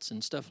adults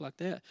and stuff like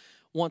that.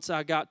 Once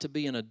I got to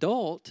be an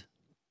adult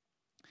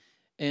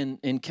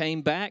and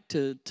came back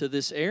to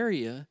this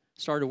area,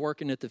 started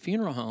working at the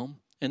funeral home,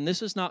 and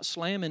this is not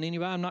slamming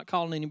anybody. I'm not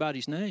calling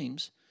anybody's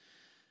names,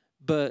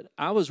 but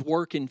I was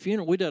working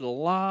funeral. We did a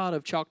lot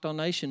of Choctaw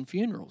Nation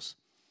funerals.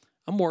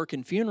 I'm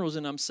working funerals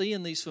and I'm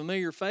seeing these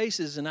familiar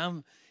faces, and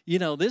I'm,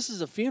 this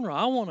is a funeral.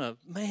 I want to,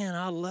 man,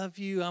 I love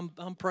you.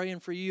 I'm praying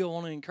for you. I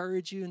want to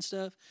encourage you and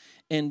stuff.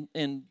 And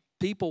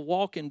people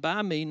walking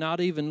by me,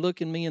 not even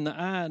looking me in the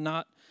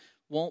eye,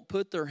 won't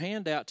put their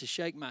hand out to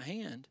shake my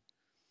hand.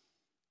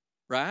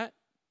 Right?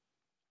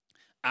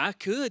 I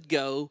could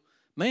go,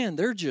 man,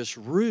 they're just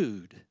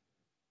rude.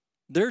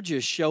 They're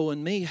just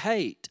showing me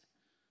hate.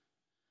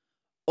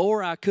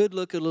 Or I could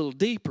look a little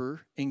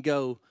deeper and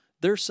go,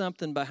 there's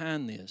something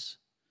behind this.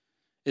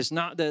 It's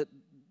not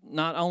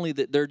only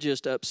that they're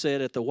just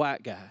upset at the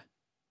white guy.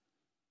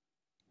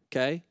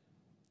 Okay?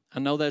 I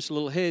know that's a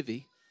little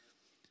heavy.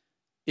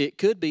 It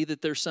could be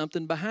that there's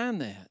something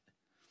behind that.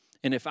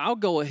 And if I'll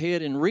go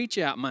ahead and reach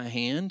out my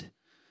hand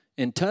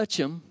and touch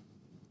them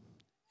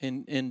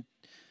and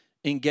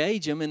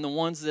engage them in the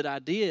ones that I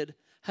did,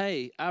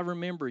 hey, I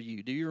remember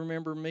you. Do you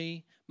remember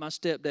me? My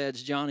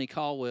stepdad's Johnny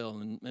Caldwell,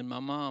 and my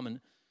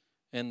mom,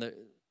 and the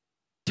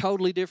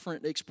totally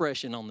different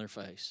expression on their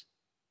face,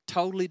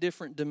 totally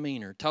different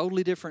demeanor,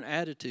 totally different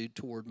attitude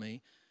toward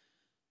me.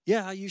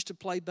 Yeah, I used to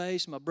play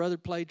bass. My brother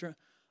played drum.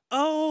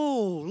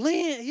 Oh,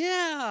 Lynn,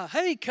 yeah.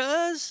 Hey,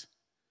 cuz.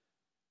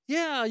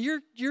 Yeah,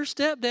 your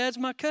stepdad's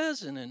my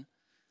cousin, and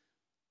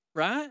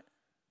right?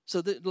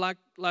 So that, like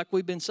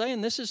we've been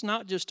saying, this is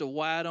not just a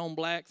white on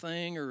black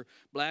thing or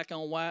black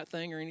on white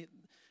thing or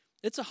anything.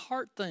 It's a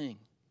heart thing.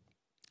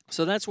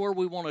 So that's where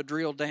we want to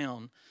drill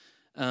down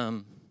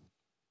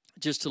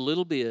just a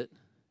little bit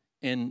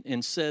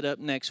and set up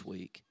next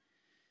week,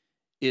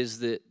 is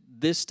that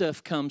this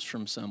stuff comes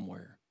from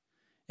somewhere.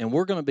 And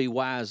we're going to be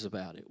wise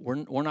about it. We're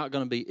not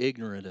going to be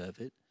ignorant of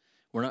it.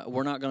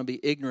 We're not going to be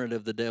ignorant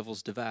of the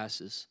devil's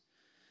devices.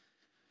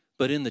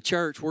 But in the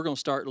church, we're going to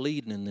start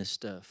leading in this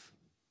stuff.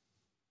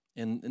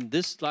 And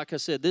this, like I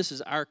said, this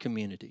is our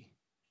community.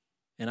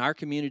 And our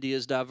community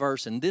is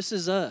diverse. And this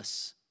is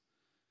us.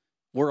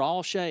 We're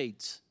all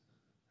shades,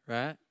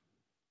 right?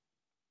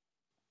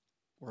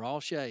 We're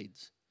all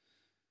shades.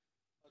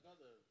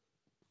 Another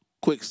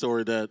quick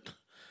story that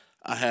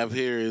I have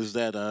here is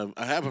that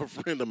I have a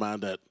friend of mine,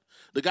 that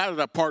the guy that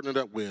I partnered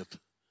up with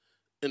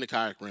in the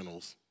kayak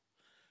rentals.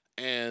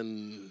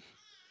 And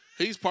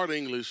he's part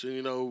English,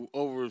 and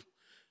over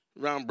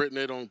around Britain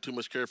they don't too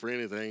much care for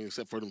anything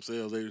except for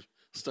themselves. They're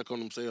stuck on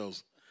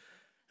themselves.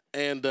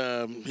 And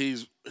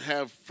he's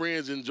have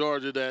friends in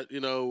Georgia that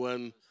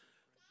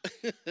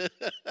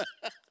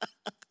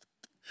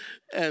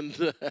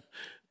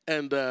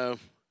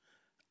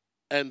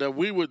and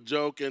we would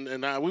joke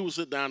and we would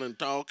sit down and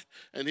talk,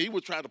 and he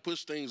would try to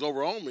push things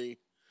over on me.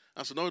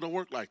 I said, no, it don't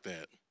work like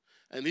that.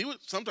 And he would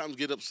sometimes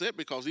get upset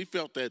because he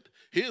felt that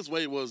his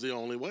way was the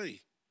only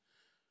way.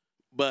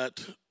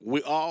 But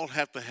we all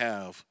have to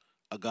have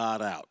a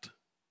God out.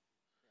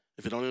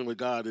 If it don't end with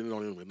God, then it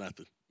don't end with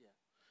nothing.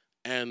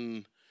 Yeah.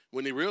 And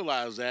when he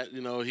realized that,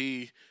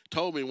 he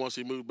told me once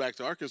he moved back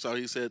to Arkansas,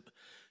 he said,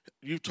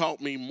 you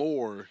taught me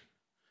more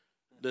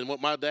than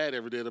what my dad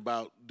ever did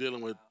about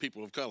dealing with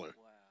people of color. Wow.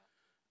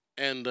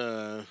 And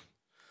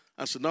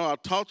I said, no, I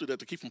taught you that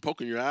to keep from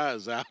poking your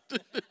eyes out,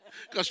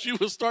 because she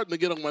was starting to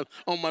get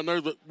on my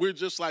nerves. But we're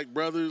just like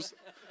brothers,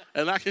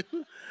 and I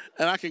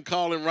can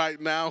call him right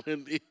now,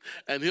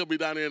 and he'll be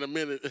down there in a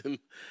minute.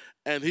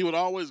 And he would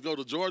always go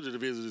to Georgia to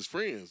visit his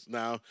friends.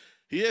 Now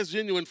he has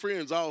genuine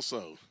friends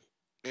also,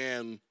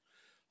 and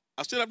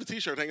I still have the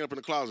T-shirt hanging up in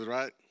the closet,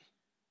 right?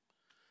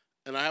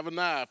 And I have a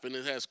knife, and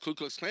it has Ku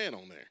Klux Klan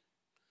on there.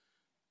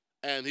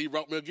 And he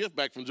brought me a gift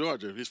back from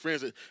Georgia. His friend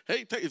said,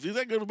 hey, if he's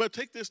that good, but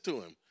take this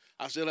to him.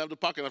 I still have the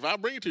pocket. If I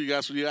bring it to you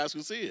guys so you guys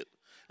can see it.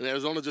 And it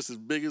was only just as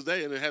big as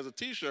they, and it has a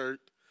T-shirt.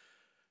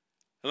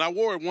 And I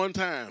wore it one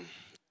time,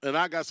 and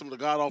I got some of the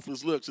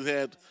god-awfulest looks. It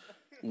had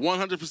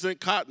 100%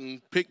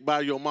 cotton picked by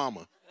your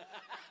mama.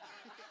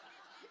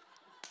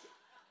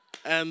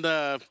 And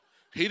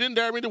he didn't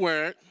dare me to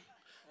wear it.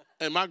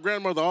 And my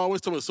grandmother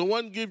always told me,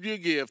 someone give you a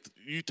gift,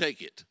 you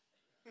take it.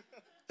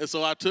 And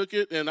so I took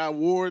it, and I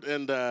wore it,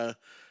 and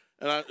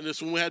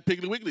this when we had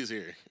Piggly Wigglies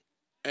here.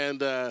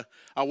 And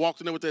I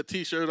walked in there with that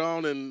T-shirt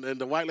on, and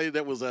the white lady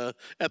that was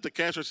at the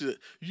cashier, she said,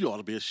 you ought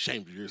to be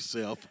ashamed of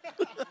yourself.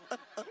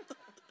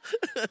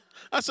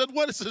 I said,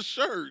 what is a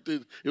shirt?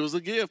 It was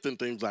a gift and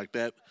things like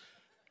that.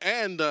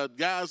 And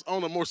guys,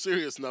 on a more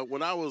serious note,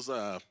 when I was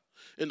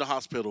in the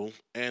hospital,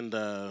 and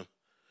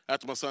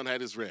after my son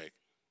had his wreck,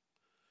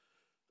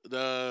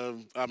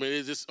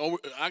 it's just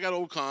I got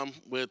overcome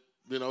with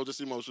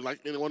just emotion like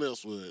anyone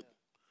else would.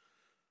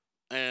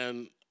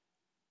 And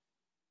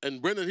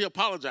Brendan, he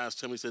apologized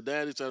to me. He said,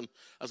 Dad,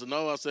 I said,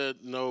 no. I said,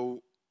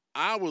 no,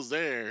 I was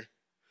there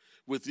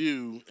with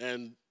you,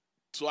 and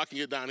so I can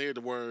get down here to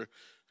where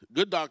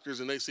good doctors,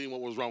 and they seen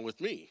what was wrong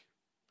with me.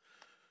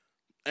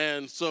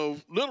 And so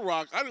Little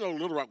Rock, I didn't know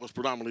Little Rock was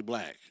predominantly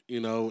black,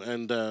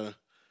 and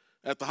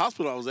at the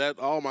hospital I was at,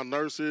 all my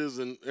nurses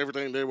and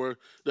everything, they were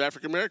the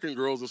African-American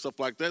girls and stuff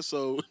like that.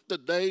 So the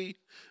day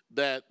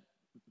that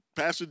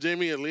Pastor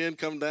Jimmy and Lynn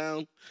come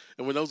down,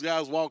 and when those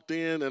guys walked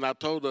in, and I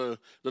told the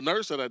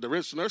nurse the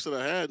registered nurse that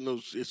I had,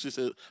 she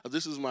said,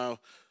 this is my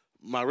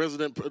my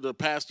resident the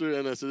pastor,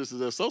 and I said, this is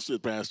the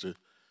associate pastor.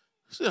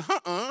 She said,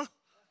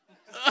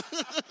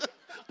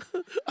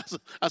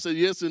 I said,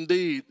 yes,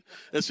 indeed.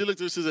 And she looked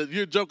at me, she said,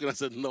 you're joking. I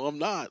said, no, I'm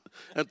not.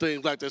 And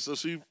things like that. So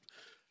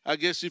I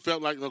guess she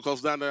felt like,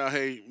 because down there,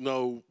 hey,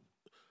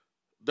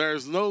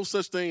 there's no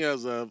such thing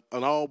as an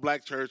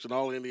all-black church, an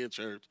all-Indian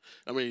church.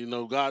 I mean,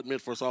 God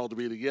meant for us all to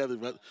be together,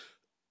 but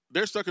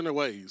they're stuck in their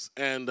ways.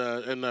 And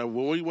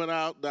when we went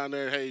out down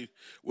there, hey,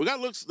 we got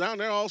looks down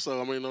there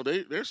also. I mean,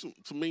 there's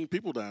some mean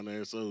people down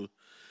there, so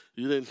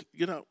you didn't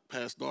get out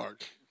past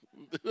dark.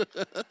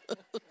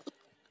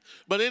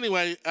 But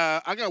anyway,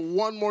 I got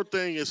one more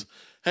thing is,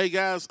 hey,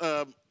 guys,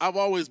 I've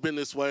always been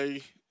this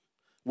way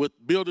with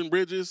building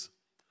bridges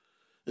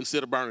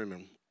instead of burning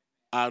them.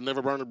 I've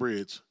never burned a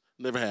bridge,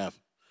 never have.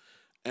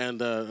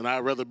 And I'd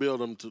rather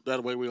build them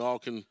that way we all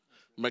can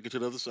make it to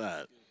the other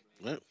side.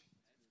 Right?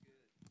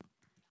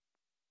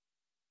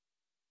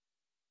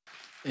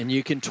 And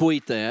you can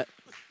tweet that.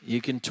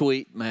 You can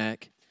tweet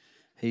Mac.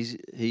 He's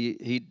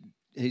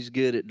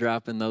good at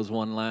dropping those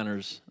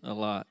one-liners a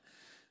lot.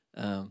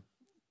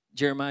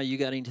 Jeremiah, you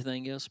got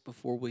anything else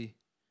before we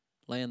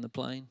land the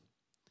plane?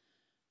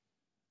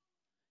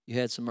 You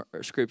had some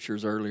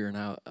scriptures earlier, and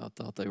I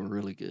thought they were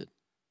really good.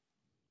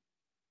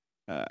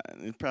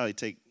 It'd probably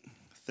take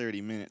 30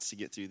 minutes to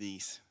get through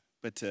these.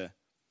 But if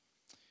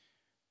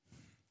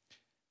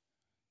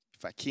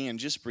I can,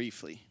 just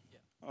briefly,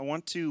 I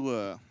want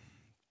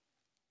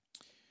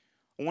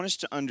us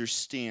to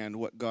understand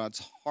what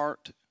God's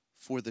heart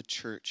for the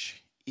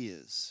church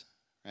is,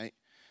 right?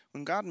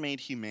 When God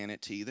made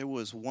humanity, there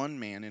was one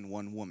man and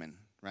one woman,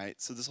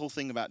 right? So this whole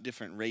thing about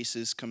different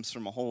races comes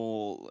from a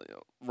whole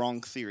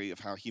wrong theory of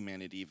how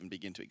humanity even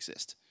began to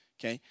exist,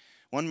 okay?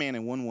 One man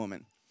and one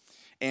woman.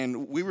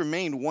 And we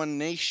remained one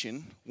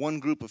nation, one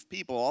group of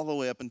people, all the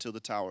way up until the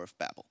Tower of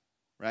Babel,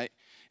 right?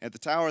 At the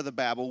Tower of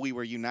Babel, we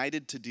were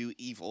united to do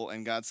evil,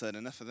 and God said,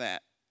 enough of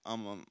that.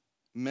 I'm going to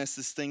mess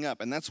this thing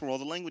up. And that's where all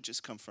the languages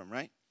come from,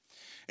 right?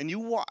 And you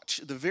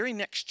watch the very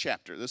next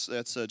chapter.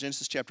 That's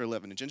Genesis chapter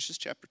 11. In Genesis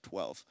chapter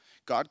 12,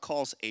 God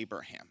calls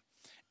Abraham,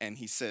 and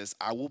he says,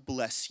 I will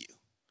bless you,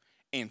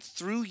 and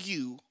through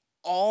you,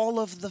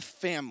 all of the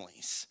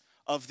families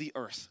of the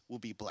earth will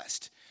be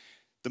blessed.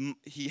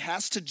 He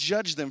has to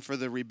judge them for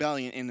the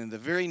rebellion, and in the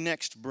very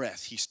next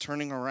breath, he's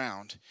turning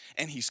around,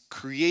 and he's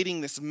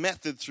creating this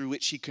method through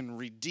which he can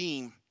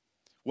redeem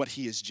what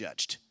he has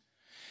judged.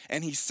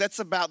 And he sets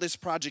about this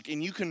project,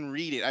 and you can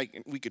read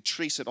it. We could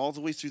trace it all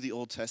the way through the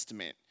Old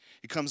Testament.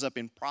 It comes up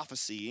in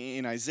prophecy.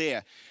 In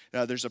Isaiah,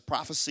 there's a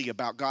prophecy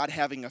about God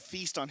having a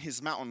feast on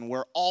his mountain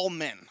where all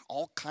men,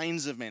 all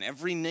kinds of men,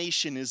 every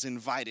nation is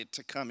invited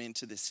to come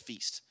into this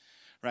feast,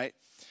 right?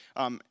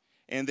 And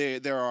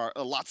there are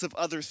lots of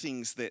other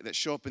things that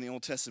show up in the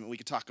Old Testament we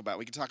could talk about.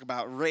 We could talk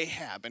about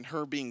Rahab and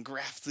her being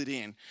grafted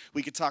in.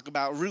 We could talk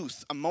about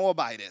Ruth, a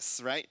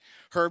Moabitess, right?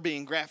 Her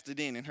being grafted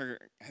in, and her,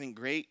 I think,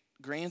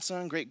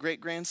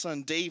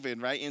 great-great-grandson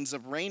David, right, ends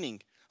up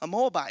reigning a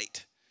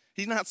Moabite.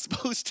 He's not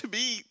supposed to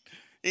be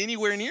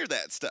anywhere near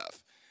that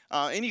stuff.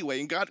 Anyway,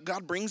 and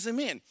God brings him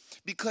in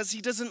because he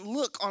doesn't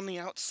look on the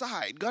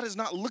outside. God is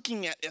not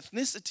looking at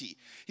ethnicity.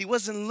 He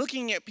wasn't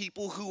looking at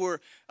people who were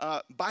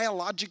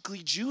biologically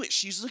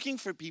Jewish. He's looking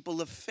for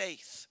people of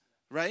faith,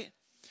 right?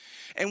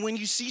 And when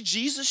you see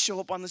Jesus show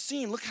up on the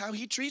scene, look how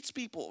he treats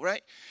people,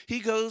 right?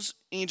 He goes,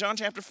 in John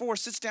chapter 4,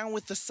 sits down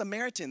with the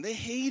Samaritan. They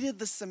hated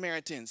the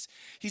Samaritans.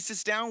 He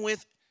sits down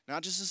with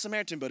not just a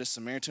Samaritan, but a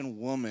Samaritan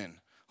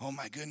woman. Oh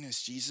my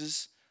goodness,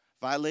 Jesus.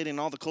 Violating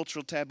all the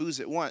cultural taboos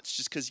at once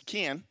just because he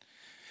can.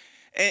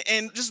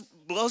 And just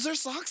blows her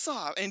socks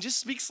off and just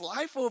speaks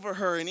life over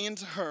her and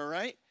into her,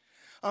 right?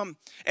 And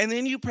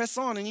then you press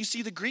on and you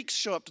see the Greeks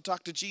show up to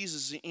talk to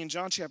Jesus in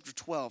John chapter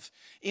 12.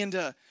 And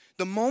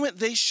the moment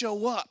they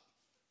show up,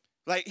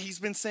 like he's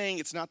been saying,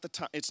 it's not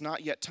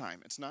yet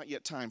time. It's not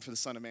yet time for the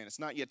Son of Man. It's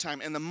not yet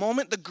time. And the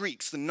moment the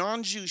Greeks, the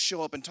non-Jews,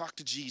 show up and talk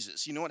to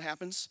Jesus, you know what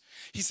happens?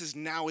 He says,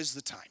 now is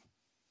the time.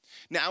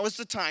 Now is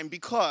the time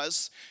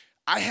because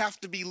I have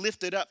to be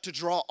lifted up to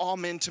draw all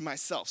men to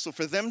myself. So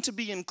for them to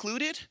be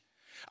included,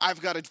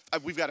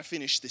 we've got to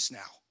finish this now.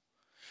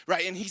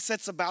 Right? And he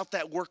sets about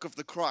that work of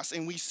the cross,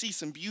 and we see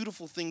some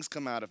beautiful things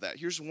come out of that.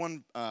 Here's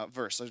one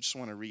verse. I just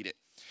want to read it.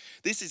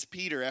 This is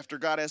Peter after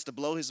God has to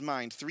blow his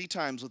mind 3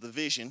 times with a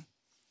vision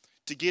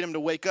to get him to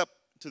wake up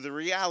to the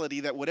reality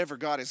that whatever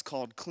God has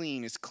called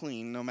clean is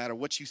clean, no matter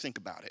what you think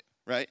about it.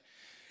 Right?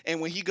 And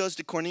when he goes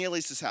to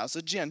Cornelius' house,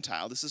 a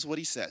Gentile, this is what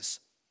he says.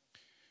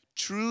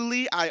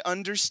 Truly, I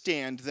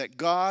understand that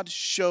God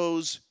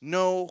shows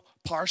no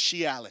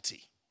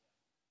partiality.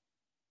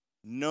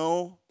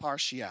 No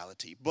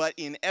partiality. But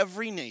in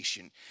every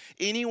nation,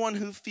 anyone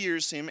who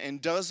fears him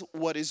and does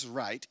what is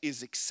right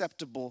is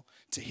acceptable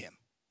to him.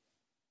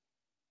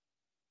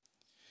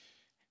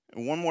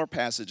 And one more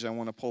passage I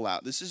want to pull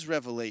out. This is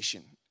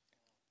Revelation.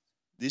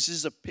 This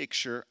is a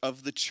picture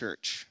of the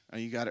church. Oh,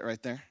 you got it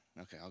right there?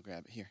 Okay, I'll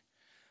grab it here.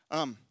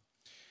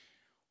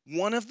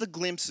 One of the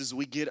glimpses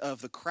we get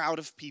of the crowd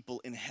of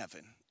people in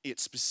heaven, it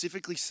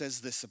specifically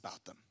says this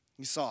about them.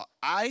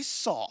 I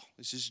saw,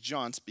 this is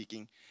John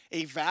speaking,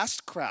 a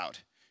vast crowd,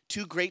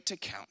 too great to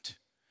count,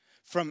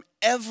 from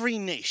every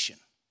nation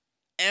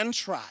and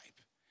tribe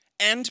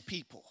and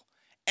people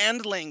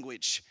and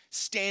language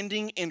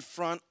standing in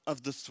front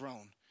of the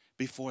throne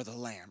before the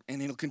Lamb.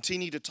 And it'll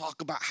continue to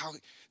talk about how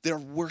they're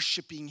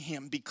worshiping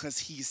him because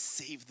he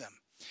saved them.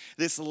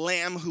 This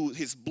Lamb who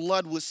his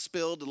blood was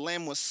spilled, the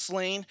Lamb was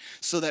slain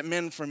so that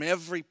men from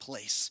every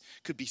place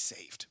could be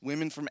saved.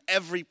 Women from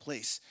every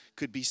place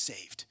could be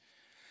saved.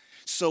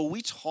 So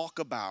we talk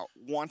about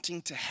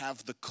wanting to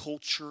have the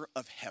culture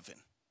of heaven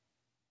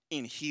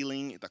in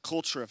healing, the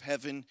culture of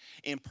heaven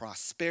in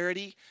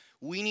prosperity.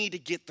 We need to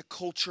get the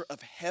culture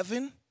of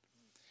heaven.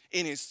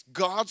 And it's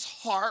God's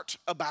heart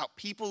about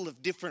people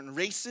of different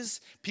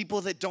races, people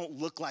that don't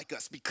look like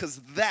us, because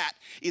that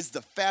is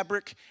the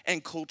fabric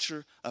and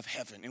culture of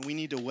heaven. And we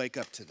need to wake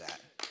up to that.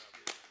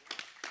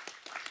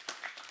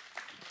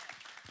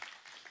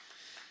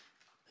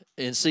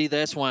 And see,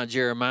 that's why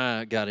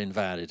Jeremiah got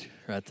invited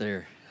right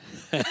there.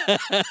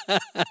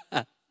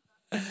 Man,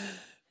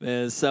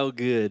 it's so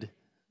good.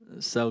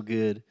 So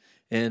good.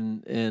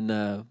 And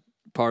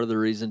part of the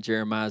reason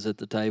Jeremiah's at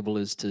the table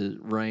is to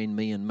rein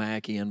me and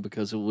Mac in,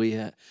 because we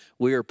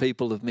are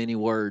people of many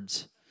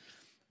words.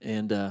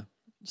 And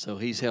so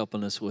he's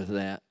helping us with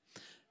that.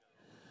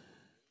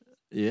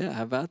 Yeah,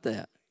 how about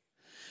that?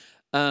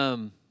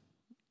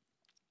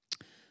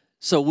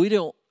 So we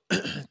don't,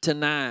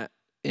 tonight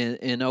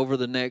and over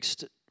the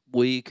next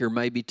week or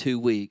maybe 2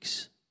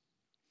 weeks,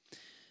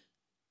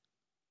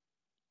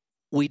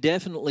 we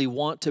definitely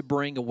want to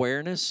bring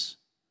awareness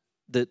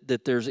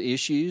that there's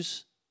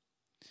issues.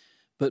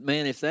 But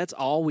man, if that's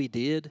all we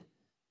did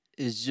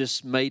is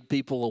just made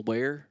people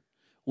aware,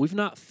 we've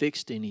not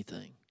fixed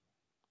anything.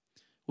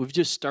 We've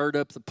just stirred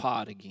up the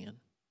pot again.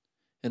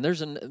 And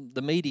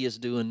the media is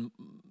doing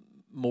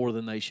more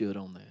than they should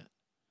on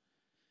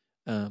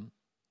that.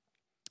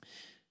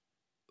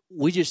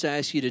 We just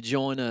ask you to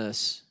join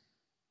us,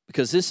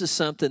 because this is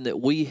something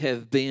that we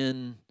have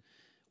been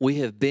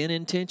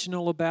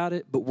intentional about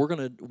it, but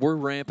we're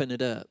ramping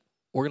it up.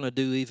 We're gonna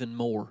do even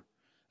more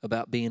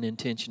about being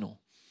intentional.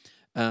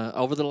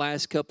 Over the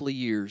last couple of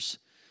years,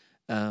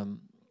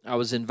 I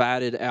was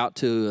invited out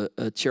to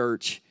a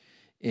church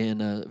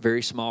in a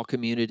very small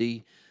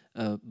community,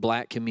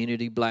 black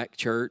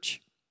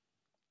church.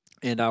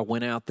 And I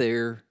went out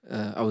there.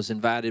 I was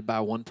invited by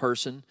one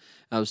person.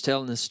 I was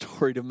telling this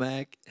story to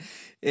Mac.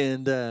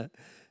 And,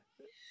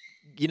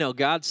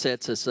 God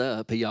sets us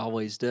up. He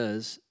always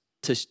does,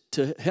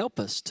 to help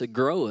us, to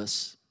grow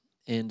us.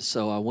 And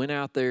so I went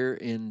out there,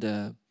 and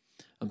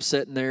I'm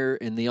sitting there,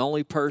 and the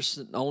only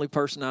person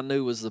I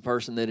knew was the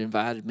person that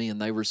invited me,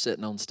 and they were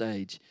sitting on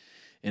stage.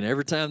 And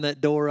every time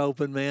that door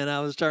opened, man,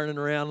 I was turning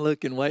around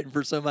looking, waiting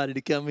for somebody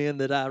to come in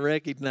that I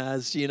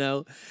recognized,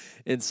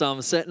 And so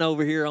I'm sitting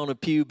over here on a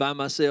pew by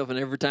myself, and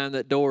every time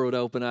that door would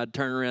open, I'd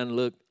turn around and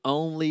look.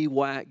 Only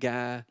white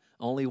guy,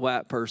 only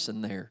white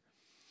person there.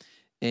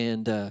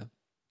 And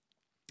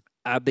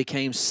I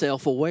became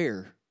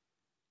self-aware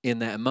in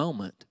that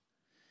moment.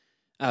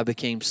 I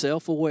became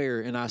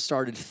self-aware, and I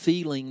started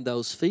feeling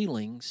those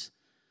feelings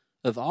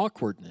of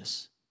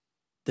awkwardness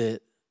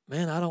that,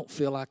 man, I don't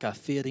feel like I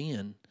fit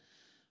in.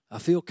 I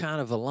feel kind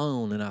of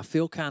alone, and I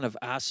feel kind of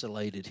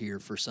isolated here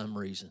for some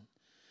reason.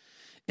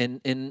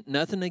 And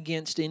nothing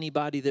against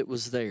anybody that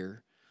was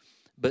there,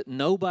 but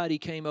nobody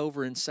came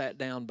over and sat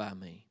down by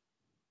me.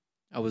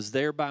 I was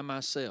there by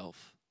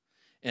myself,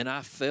 and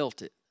I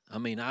felt it.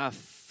 I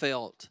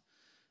felt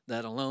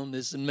that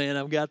aloneness, and man,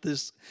 I've got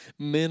this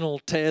mental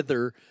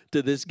tether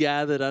to this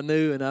guy that I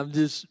knew, and I'm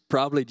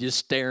probably just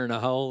staring a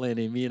hole in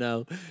him,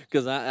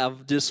 because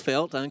I've just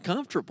felt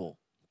uncomfortable.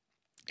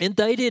 And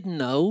they didn't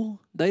know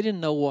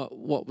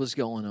what was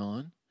going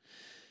on.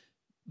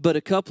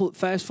 But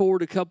fast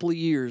forward a couple of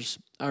years,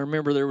 I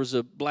remember there was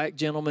a black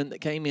gentleman that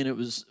came in. It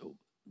was,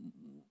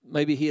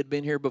 maybe he had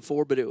been here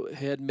before, but it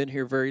hadn't been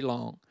here very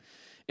long.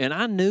 And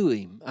I knew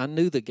him. I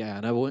knew the guy,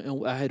 and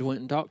I had went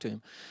and talked to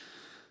him.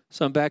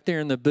 So I'm back there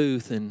in the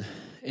booth, and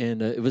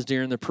it was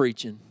during the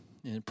preaching,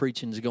 and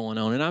preaching's going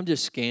on, and I'm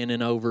just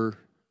scanning over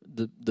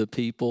the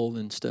people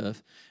and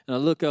stuff. And I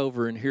look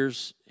over, and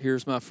here's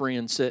my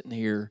friend sitting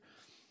here,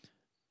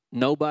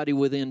 nobody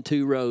within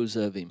 2 rows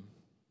of him.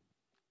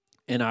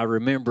 And I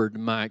remembered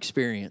my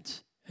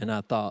experience, and I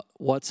thought,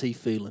 what's he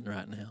feeling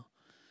right now?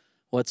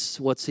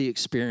 What's he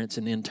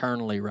experiencing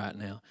internally right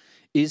now?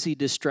 Is he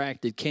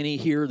distracted? Can he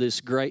hear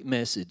this great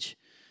message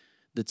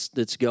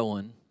that's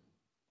going?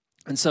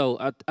 And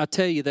so I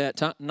tell you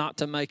that not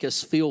to make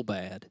us feel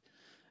bad.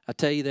 I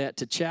tell you that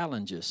to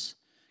challenge us,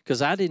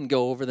 because I didn't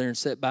go over there and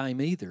sit by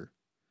him either.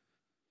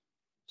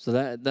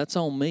 So that's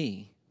on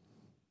me.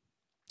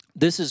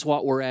 This is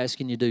what we're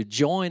asking you to do.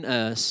 Join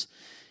us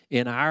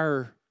in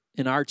our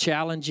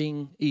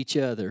challenging each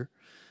other.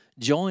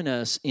 Join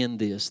us in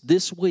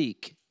this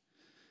week.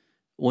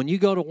 When you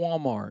go to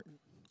Walmart,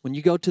 when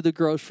you go to the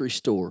grocery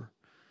store,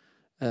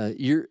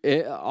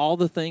 all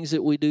the things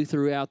that we do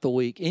throughout the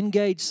week,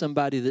 engage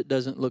somebody that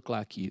doesn't look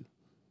like you.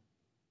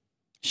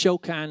 Show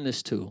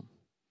kindness to them.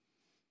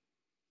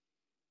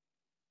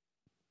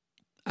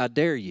 I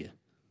dare you.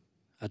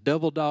 I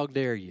double dog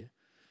dare you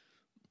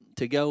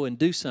to go and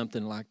do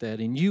something like that.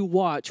 And you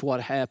watch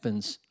what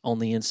happens on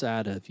the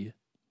inside of you.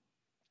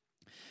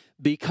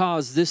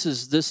 Because this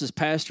is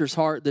Pastor's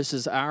heart. This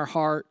is our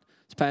heart.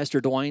 It's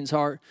Pastor Dwayne's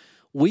heart.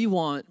 We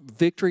want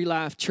Victory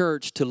Life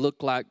Church to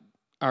look like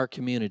our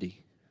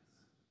community.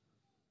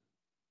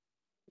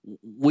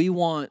 We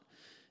want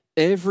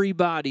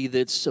everybody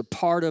that's a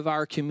part of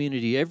our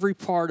community, every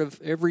part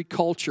of every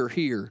culture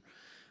here,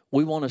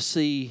 we want to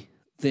see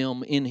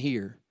them in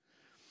here.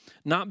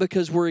 Not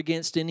because we're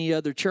against any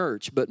other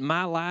church, but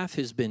my life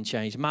has been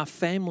changed. My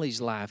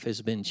family's life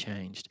has been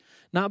changed.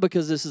 Not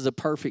because this is a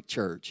perfect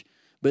church,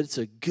 but it's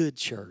a good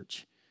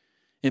church.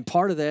 And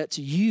part of that's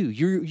you.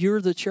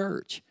 You're the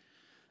church.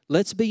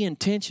 Let's be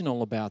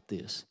intentional about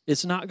this.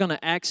 It's not going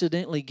to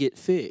accidentally get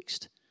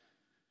fixed.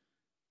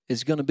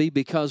 It's going to be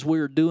because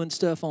we're doing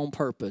stuff on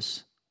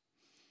purpose.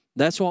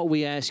 That's what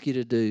we ask you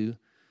to do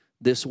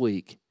this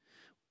week.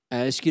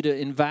 I ask you to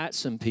invite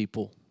some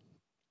people.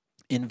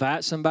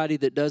 Invite somebody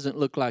that doesn't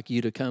look like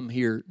you to come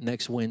here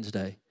next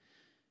Wednesday.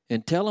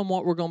 And tell them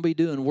what we're going to be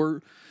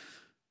doing.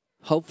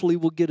 Hopefully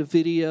we'll get a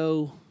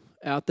video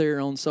out there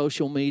on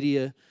social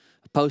media.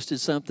 I posted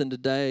something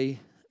today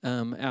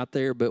out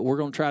there, but we're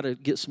going to try to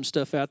get some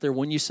stuff out there.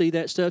 When you see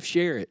that stuff,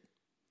 share it.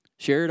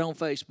 Share it on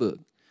Facebook.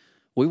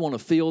 We want to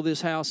fill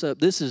this house up.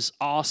 This is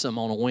awesome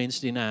on a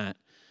Wednesday night.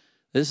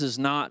 This is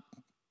not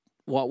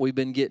what we've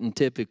been getting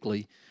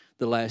typically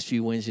the last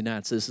few Wednesday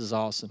nights. This is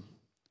awesome.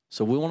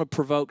 So we want to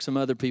provoke some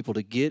other people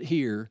to get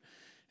here,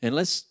 and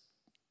let's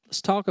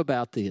talk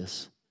about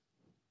this.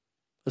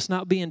 Let's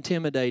not be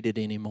intimidated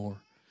anymore,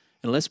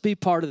 and let's be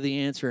part of the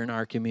answer in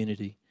our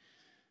community.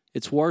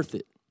 It's worth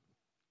it.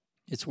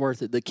 It's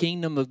worth it. The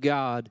kingdom of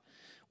God,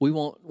 we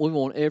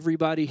want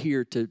everybody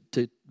here to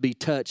be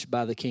touched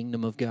by the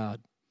kingdom of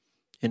God,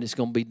 and it's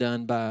going to be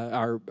done by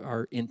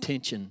our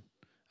intention,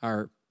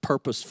 our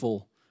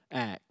purposeful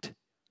act,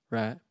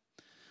 right?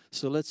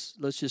 So let's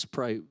just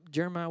pray.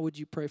 Jeremiah, would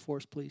you pray for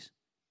us, please?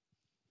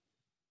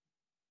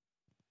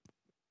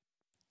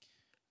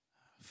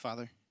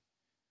 Father,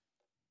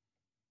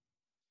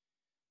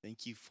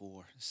 thank you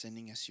for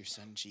sending us your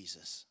son,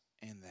 Jesus,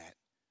 and that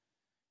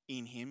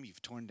in him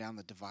you've torn down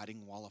the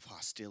dividing wall of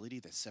hostility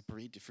that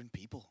separate different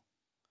people.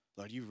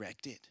 Lord, you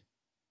wrecked it.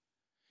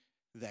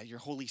 That your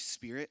Holy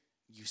Spirit,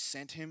 you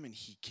sent him and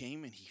he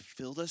came and he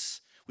filled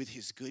us with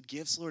his good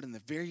gifts, Lord, and the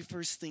very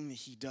first thing that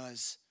he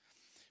does,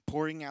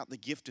 pouring out the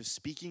gift of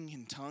speaking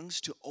in tongues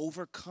to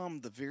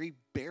overcome the very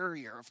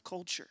barrier of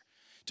culture,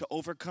 to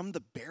overcome the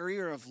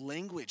barrier of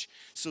language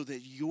so that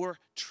your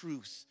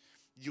truth,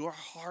 your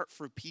heart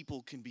for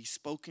people can be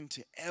spoken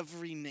to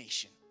every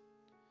nation.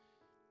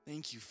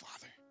 Thank you,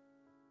 Father.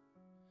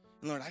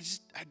 And Lord,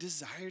 I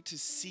desire to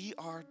see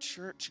our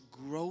church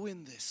grow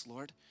in this,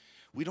 Lord.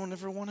 We don't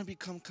ever want to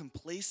become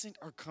complacent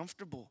or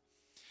comfortable.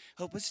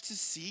 Help us to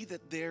see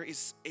that there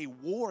is a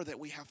war that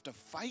we have to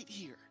fight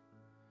here.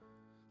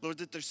 Lord,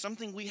 that there's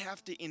something we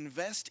have to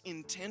invest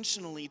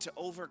intentionally to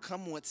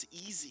overcome what's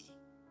easy.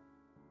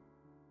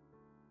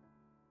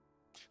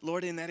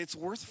 Lord, and that it's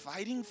worth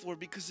fighting for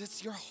because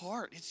it's your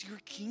heart, it's your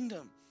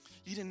kingdom.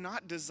 You did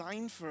not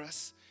design for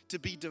us to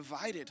be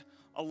divided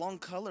along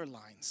color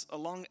lines,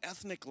 along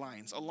ethnic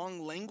lines, along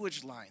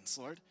language lines,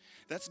 Lord.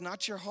 That's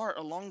not your heart.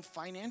 Along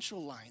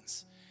financial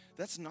lines.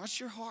 That's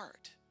not your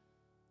heart.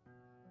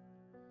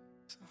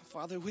 So,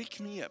 Father, wake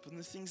me up in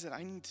the things that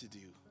I need to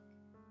do.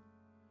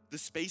 The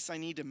space I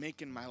need to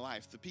make in my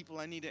life, the people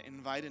I need to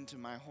invite into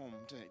my home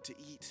to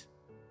eat.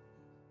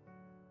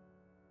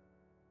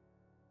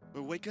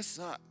 But wake us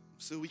up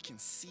so we can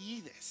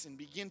see this and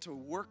begin to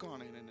work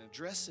on it and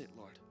address it,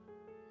 Lord.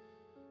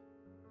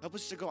 Help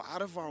us to go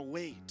out of our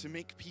way to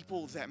make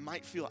people that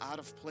might feel out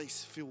of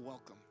place feel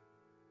welcome.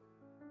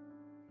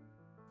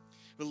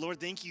 But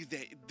Lord, thank you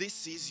that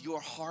this is your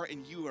heart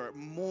and you are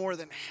more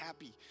than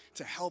happy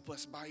to help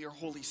us by your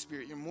Holy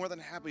Spirit. You're more than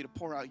happy to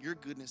pour out your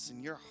goodness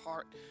and your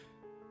heart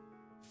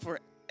for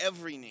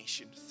every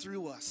nation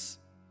through us.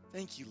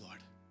 Thank you, Lord.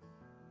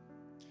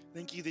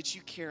 Thank you that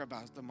you care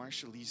about the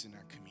Marshallese in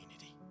our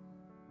community.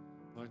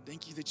 Lord,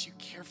 thank you that you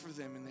care for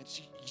them and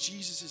that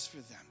Jesus is for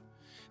them.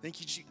 Thank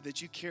you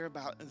that you care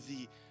about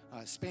the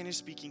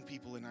Spanish-speaking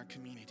people in our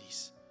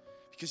communities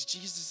because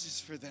Jesus is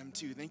for them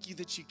too. Thank you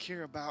that you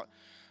care about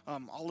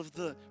all of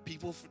the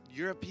people from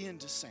European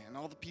descent,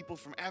 all the people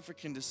from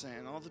African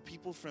descent, all the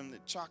people from the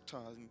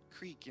Choctaw and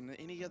Creek and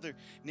any other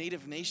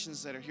native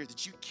nations that are here,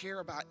 that you care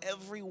about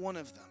every one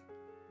of them.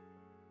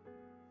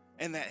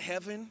 And that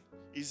heaven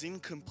is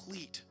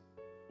incomplete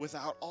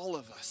without all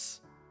of us.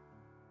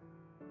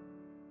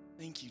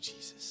 Thank you,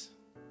 Jesus.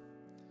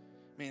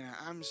 Man,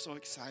 I'm so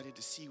excited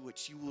to see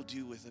what you will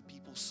do with the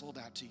people sold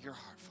out to your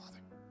heart, Father.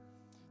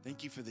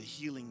 Thank you for the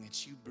healing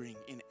that you bring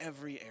in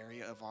every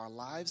area of our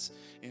lives,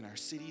 in our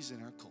cities,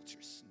 in our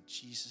cultures. In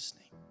Jesus'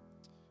 name.